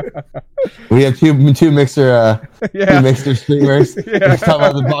 We have two mixer streamers. Yeah. Talk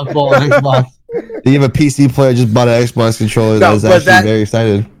about the box ball on Xbox. You have a PC player just bought an Xbox controller that was actually very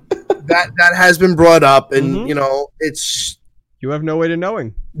excited. That has been brought up, and it's. You have no way to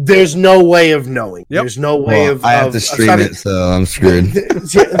knowing. There's no way of knowing. Yep. There's no way of. I have to stream it, so I'm screwed.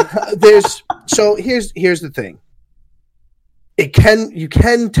 Here's the thing. You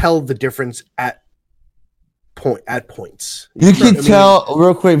can tell the difference at points. You can tell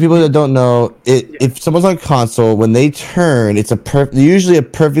real quick. People that don't know if someone's on console, when they turn, it's usually a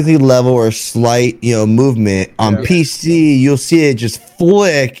perfectly level or slight movement. On PC, you'll see it just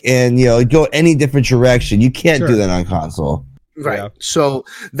flick and go any different direction. You can't do that on console. Right. Yeah. So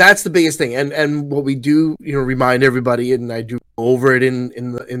that's the biggest thing. And what we do, remind everybody, and I do go over it in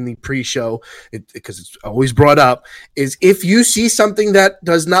the pre-show because it's always brought up, is if you see something that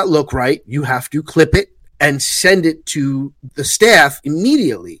does not look right, you have to clip it and send it to the staff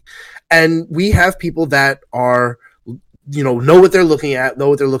immediately. And we have people that are, know what they're looking at, know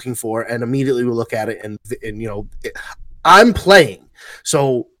what they're looking for, and immediately will look at it. And I'm playing.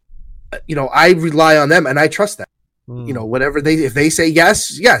 So, I rely on them and I trust them. Whatever if they say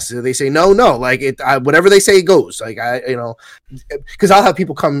yes, if they say no, like whatever they say goes. Like because I'll have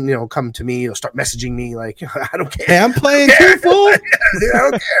people come to me, start messaging me like, I don't care. Hey, I'm playing too, fool. I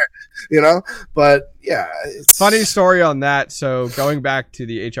don't care, but yeah. Funny story on that. So going back to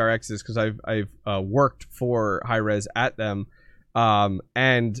the HRXs, because I've worked for Hi-Rez at them,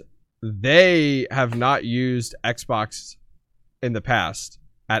 and they have not used Xbox in the past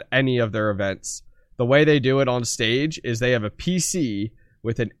at any of their events. The way they do it on stage is they have a PC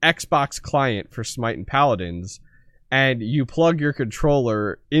with an Xbox client for Smite and Paladins, and you plug your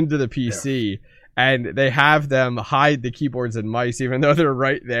controller into the PC, and they have them hide the keyboards and mice, even though they're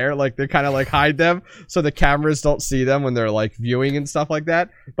right there. Like, they kind of like hide them so the cameras don't see them when they're like viewing and stuff like that.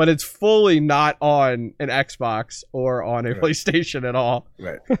 But it's fully not on an Xbox or on a PlayStation at all.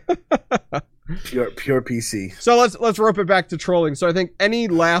 Right. Pure PC. So let's rope it back to trolling. So I think any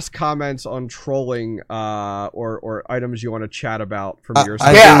last comments on trolling or items you want to chat about from your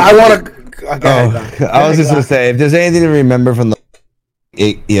side? I want to. I was just gonna say, if there's anything to remember from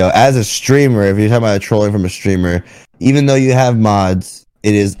as a streamer, if you're talking about trolling from a streamer, even though you have mods,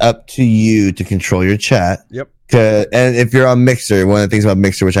 it is up to you to control your chat. Yep. And if you're on Mixer, one of the things about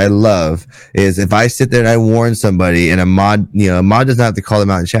Mixer, which I love, is if I sit there and I warn somebody and a mod doesn't have to call them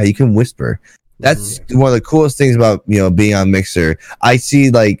out in chat, you can whisper. That's one of the coolest things about, being on Mixer. I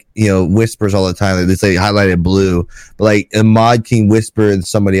see whispers all the time. They say highlighted blue, but like a mod can whisper to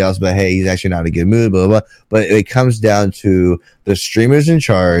somebody else, but hey, he's actually not in a good mood, blah, blah, blah. But it comes down to the streamers in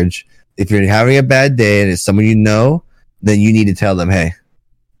charge. If you're having a bad day and it's someone then you need to tell them, hey.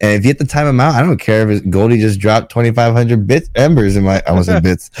 And if you have to time them out, I don't care if Goldie just dropped 2,500 embers in my, I almost said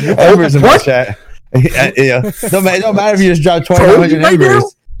bits, embers in my chat. Don't matter if you just dropped 2,500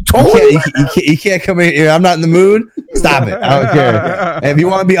 embers. You can't come in here. I'm not in the mood. Stop it. I don't care. And if you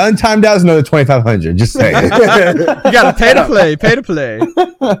want to be untimed out, it's another 2,500. Just say it. You got to pay to play.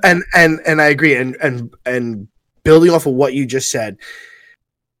 And I agree. And building off of what you just said,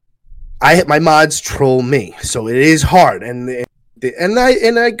 my mods troll me, so it is hard. I'll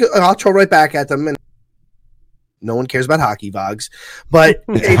troll right back at them. And no one cares about hockey vogs, but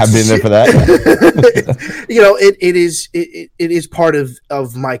I've been there for that. it is part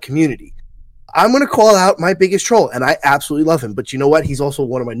of my community. I'm going to call out my biggest troll, and I absolutely love him. But you know what? He's also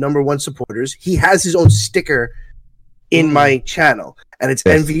one of my number one supporters. He has his own sticker in my channel, and it's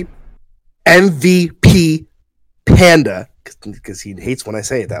MVP Panda, because he hates when I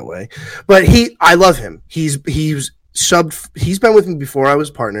say it that way. But I love him. He's been with me before I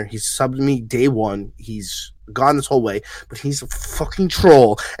was partner. He's subbed me day one. He's gone this whole way, but he's a fucking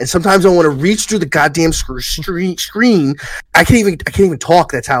troll. And sometimes I want to reach through the goddamn screen. I can't even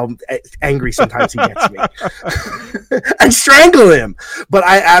talk. That's how angry sometimes he gets me. And strangle him. But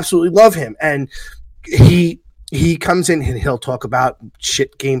I absolutely love him. And he comes in and he'll talk about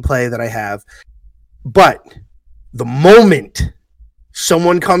shit gameplay that I have. But the moment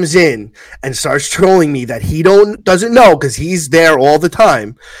someone comes in and starts trolling me that he doesn't know, because he's there all the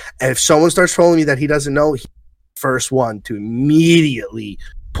time, and if someone starts trolling me that he doesn't know, he's the first one to immediately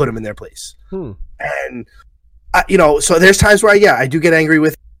put him in their place. And so there's times where I do get angry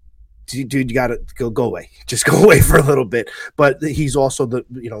with, dude, you gotta go away, just go away for a little bit. But he's also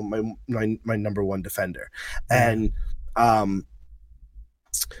my number one defender. And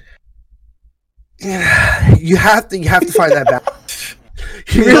Yeah, you have to find that balance.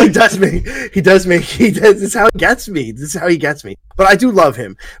 He really does make. This is how he gets me. But I do love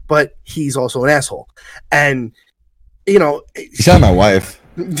him. But he's also an asshole, and you know, You sound my wife.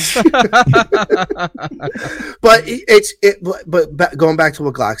 But but going back to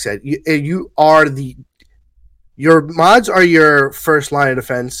what Glock said, your mods are your first line of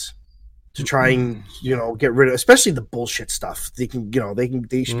defense to try and get rid of, especially the bullshit stuff. They should be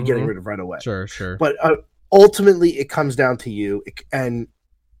getting rid of right away. Sure. But ultimately, it comes down to you. And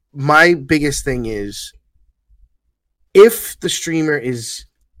my biggest thing is, if the streamer is,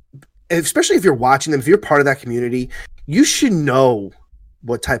 especially if you're watching them, if you're part of that community, you should know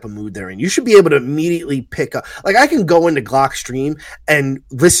what type of mood they're in. You should be able to immediately pick up. Like, I can go into Glock's stream and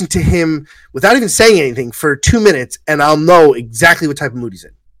listen to him without even saying anything for 2 minutes, and I'll know exactly what type of mood he's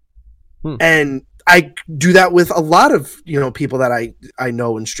in. And I do that with a lot of people that I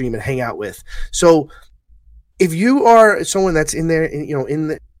know and stream and hang out with. So if you are someone that's in there,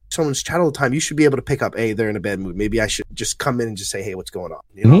 someone's chat all the time, you should be able to pick up, hey, they're in a bad mood. Maybe I should just come in and just say, hey, what's going on?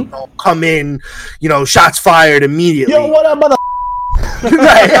 Don't come in, shots fired immediately. Yo, what up, mother?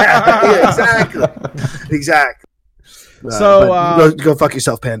 Right, exactly. So go fuck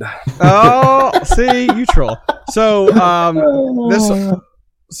yourself, Panda. Oh, see, you troll.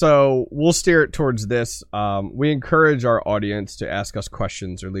 So we'll steer it towards this. We encourage our audience to ask us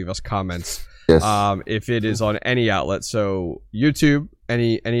questions or leave us comments. Yes. If it is on any outlet, so YouTube,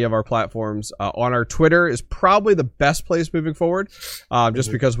 any of our platforms, on our Twitter is probably the best place moving forward,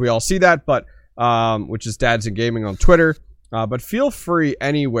 just because we all see that. But which is Dads and Gaming on Twitter. But feel free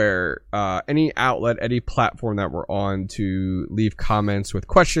anywhere, any outlet, any platform that we're on, to leave comments with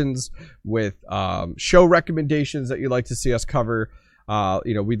questions, with show recommendations that you'd like to see us cover.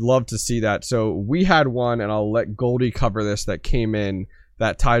 We'd love to see that. So we had one, and I'll let Goldie cover this, that came in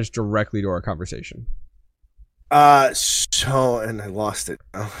that ties directly to our conversation. And I lost it.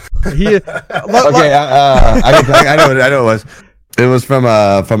 Okay, I know what it was. It was from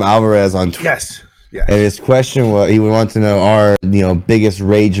Alvarez on Twitter. Yes. Yeah. And his question was, he would want to know our biggest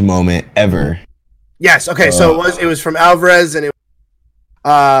rage moment ever. Yes. Okay. So it was from Alvarez, and it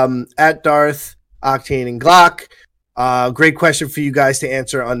was, at Darth, Octane, and Glock. Great question for you guys to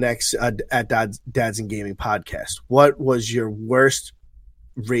answer on next at Dads and Gaming podcast. What was your worst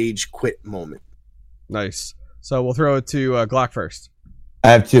rage quit moment? Nice. So we'll throw it to Glock first. I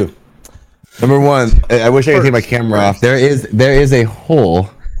have two. Number one, I wish I could take my camera off. There is a hole.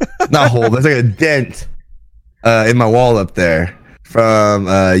 Not hole, there's like a dent in my wall up there from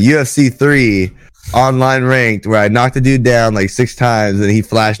UFC 3 online ranked, where I knocked the dude down like 6 times and he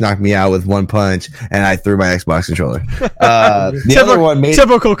flash knocked me out with one punch, and I threw my Xbox controller. Other one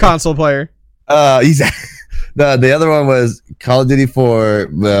typical console player. Exactly. The other one was Call of Duty 4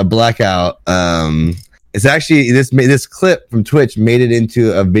 Blackout. It's actually this clip from Twitch made it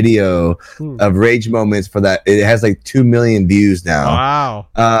into a video of rage moments for that. It has like 2 million views now. Wow.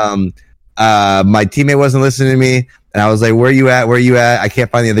 My teammate wasn't listening to me, and I was like, "Where you at? Where you at?" I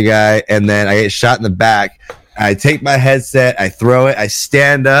can't find the other guy, and then I get shot in the back. I take my headset, I throw it, I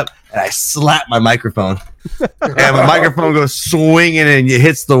stand up, and I slap my microphone, and my microphone goes swinging and it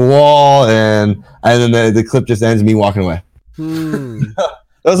hits the wall, and then the clip just ends me walking away.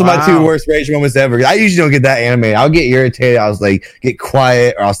 Those are my 2 worst rage moments ever. I usually don't get that animated. I'll get irritated. I was like, get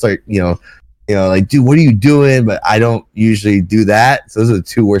quiet, or I'll start, like, dude, what are you doing? But I don't usually do that. So those are the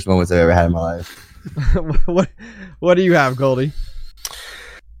 2 worst moments I've ever had in my life. What do you have, Goldie?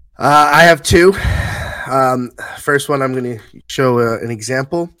 I have 2. First one, I'm going to show an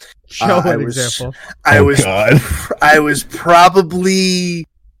example. Example. I was probably,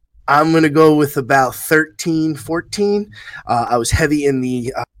 I'm going to go with about 13, 14. I was heavy in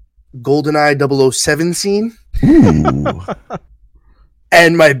the GoldenEye 007 scene.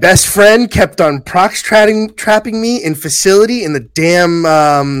 And my best friend kept on prox trapping me in facility in the damn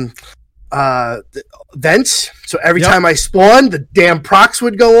vents. So every time I spawned, the damn prox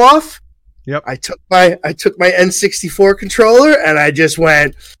would go off. Yep. I took my N64 controller and I just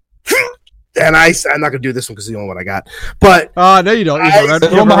went, and I'm not gonna do this one because it's the only one I got. But no, you don't. You have a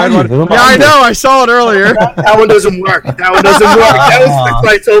red one. Yeah, I know. I saw it earlier. That one doesn't work. That was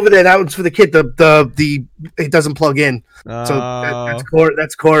it's over there. That one's for the kid. The it doesn't plug in. So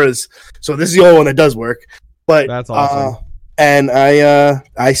that's Cora's. So this is the only one that does work. But that's awesome. And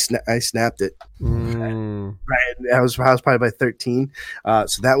I snapped it. Right, I was probably by 13.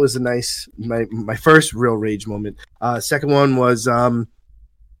 So that was a nice my first real rage moment. Second one was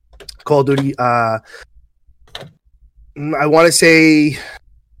Call of Duty. I want to say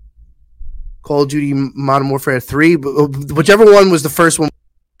Call of Duty Modern Warfare 3, but whichever one was the first one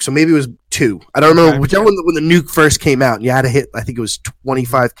So maybe it was 2. I don't remember Okay. whichever one when the nuke first came out. And you had to hit. I think it was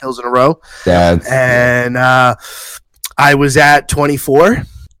 25 kills in a row. That's And I was at 24,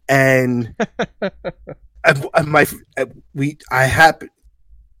 and I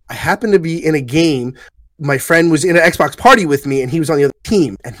happened to be in a game. My friend was in an Xbox party with me, and he was on the other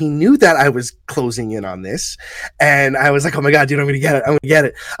team, and he knew that I was closing in on this. And I was like, "Oh my god, dude, I'm gonna get it! I'm gonna get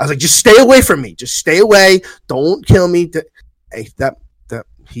it!" I was like, "Just stay away from me. Just stay away. Don't kill me." Hey,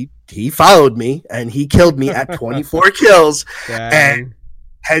 he followed me, and he killed me at 24 kills. Dang. And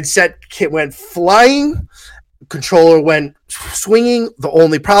headset went flying, controller went swinging. The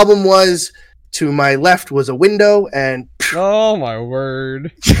only problem was to my left was a window, and Oh my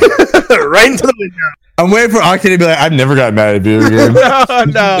word! right into the window. I'm waiting for Octane to be like, I've never gotten mad at video games.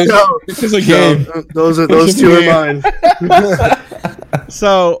 No. No, This is a so, game. those two are mine.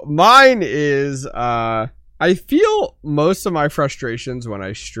 So mine is I feel most of my frustrations when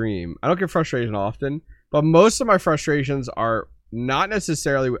I stream. I don't get frustrated often, but most of my frustrations are not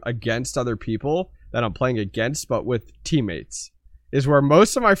necessarily against other people that I'm playing against, but with teammates. Is where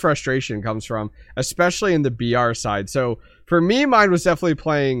most of my frustration comes from, especially in the BR side. So for me, mine was definitely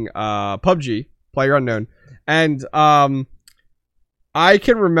playing PUBG, PlayerUnknown, and I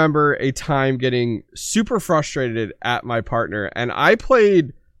can remember a time getting super frustrated at my partner, and I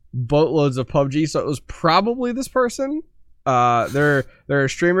played boatloads of PUBG, so it was probably this person. They're a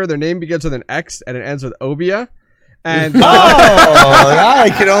streamer. Their name begins with an X and it ends with Obia. And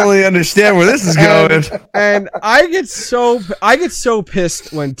I can only understand where this is going. and I get so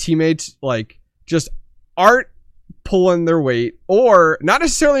pissed when teammates like just aren't pulling their weight, or not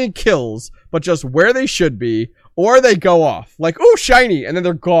necessarily in kills, but just where they should be, or they go off like, oh, shiny, and then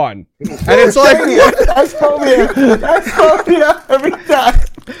they're gone. And it's like, That's Phobia every time.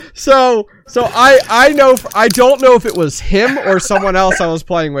 So I know, I don't know if it was him or someone else I was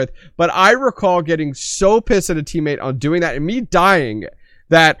playing with, but I recall getting so pissed at a teammate on doing that and me dying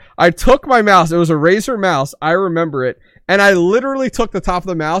that I took my mouse. It was a Razer mouse. I remember it. And I literally took the top of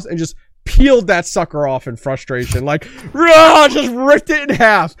the mouse and just peeled that sucker off in frustration. Like, just ripped it in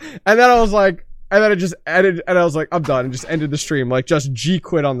half. And then I was like, and then it just ended, and I was like, I'm done, and just ended the stream, like just G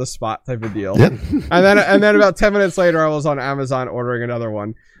quit on the spot type of deal. Yep. And then about 10 minutes later, I was on Amazon ordering another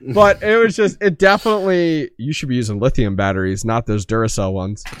one. But it was just, it definitely, you should be using lithium batteries, not those Duracell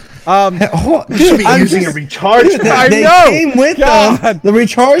ones. You should be using a recharge. I They know. came with God. them. The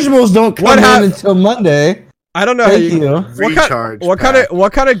rechargeables don't come in until Monday. I don't know how Thank you. Recharge.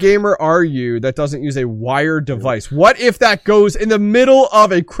 What kind of gamer are you that doesn't use a wired device? What if that goes in the middle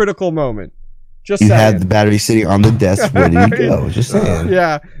of a critical moment? Just You saying. had the battery sitting on the desk ready to go. Just saying.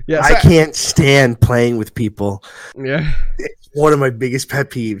 Yeah. I can't stand playing with people. Yeah. It's one of my biggest pet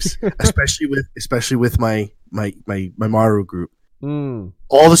peeves, especially with my Maru group. Mm.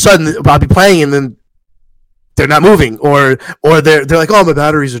 All of a sudden, I'll be playing and then they're not moving, or they're like, oh, my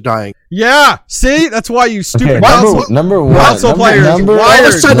batteries are dying. Yeah. See, that's why you stupid Okay, console. number one. console players, All of a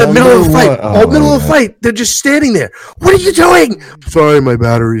wired. sudden, in the middle of the fight, Oh, middle of the fight, they're just standing there. What are you doing? Sorry, my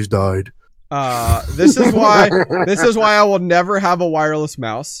batteries died. This is why I will never have a wireless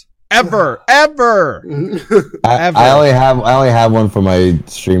mouse. Ever. Ever. I only have one for my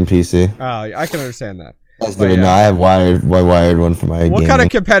stream PC. Oh, I can understand that. That's But different. yeah. No, I have wired one for my What gaming. kind of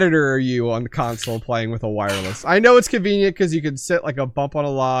competitor are you on the console playing with a wireless? I know it's convenient because you can sit like a bump on a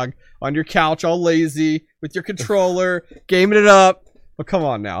log on your couch all lazy with your controller, gaming it up. But come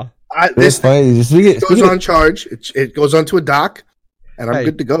on now. This funny. Just goes on charge. It goes onto a dock, and I'm Hey,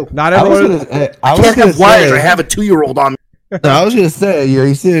 good to go. Not I was everyone. gonna, I can't have wires. I have a 2-year-old on me. No, I was gonna say,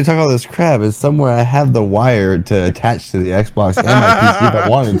 you see, they talk all this crap. It's somewhere I have the wire to attach to the Xbox and my PC if I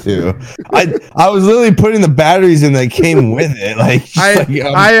wanted to. I was literally putting the batteries in that came with it. Like,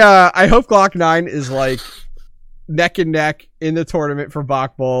 I hope Glock 9 is like neck and neck in the tournament for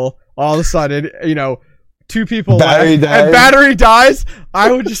Bach Bowl. All of a sudden, two people Battery left, dies. and battery dies.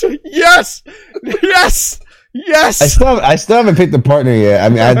 I would just say, yes. I still haven't picked a partner yet. I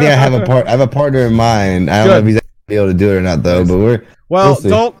mean, I think I have a partner in mind. I don't know if he's be able to do it or not though. But we'll see.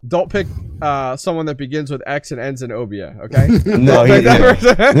 don't pick someone that begins with X and ends in Obia. Okay.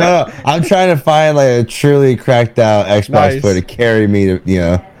 No, I'm trying to find like a truly cracked out Xbox player to carry me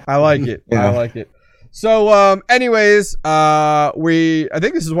to, I like it. Yeah. I like it. So, anyways, I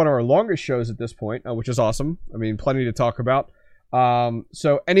think this is one of our longest shows at this point, which is awesome. I mean, plenty to talk about.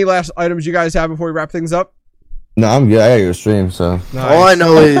 So any last items you guys have before we wrap things up? No, I'm good. I gotta go stream. So All I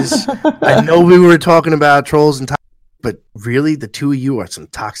know is I know we were talking about trolls and but really, the two of you are some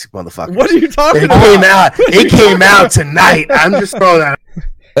toxic motherfuckers. What are you talking It about? came out. It came out tonight. I'm just throwing that.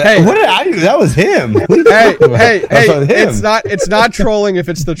 Hey. What did I do? That was him. What are you Hey, talking about? hey, That's hey! on him. It's not trolling if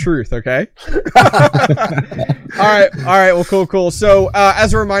it's the truth, okay? All right. Well, cool. So,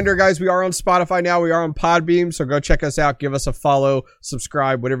 as a reminder, guys, we are on Spotify now. We are on Podbeam, so go check us out. Give us a follow,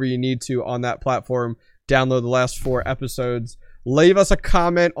 subscribe, whatever you need to on that platform. Download the last 4 episodes. Leave us a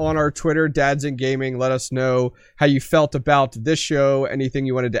comment on our Twitter, Dads in Gaming. Let us know how you felt about this show, anything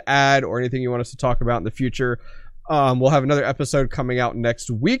you wanted to add, or anything you want us to talk about in the future. We'll have another episode coming out next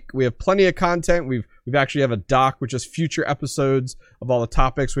week. We have plenty of content. We've actually have a doc, which is future episodes of all the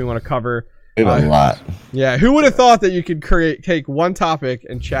topics we want to cover. We have a lot. Yeah, who would have thought that you could take one topic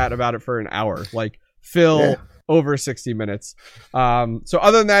and chat about it for an hour? Like fill over 60 minutes. So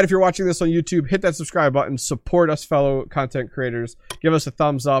other than that, if you're watching this on YouTube, hit that subscribe button, support us fellow content creators, give us a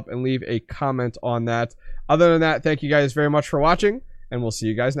thumbs up, and leave a comment on that. Other than that, thank you guys very much for watching, and we'll see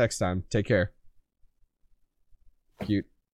you guys next time. Take care. Cute.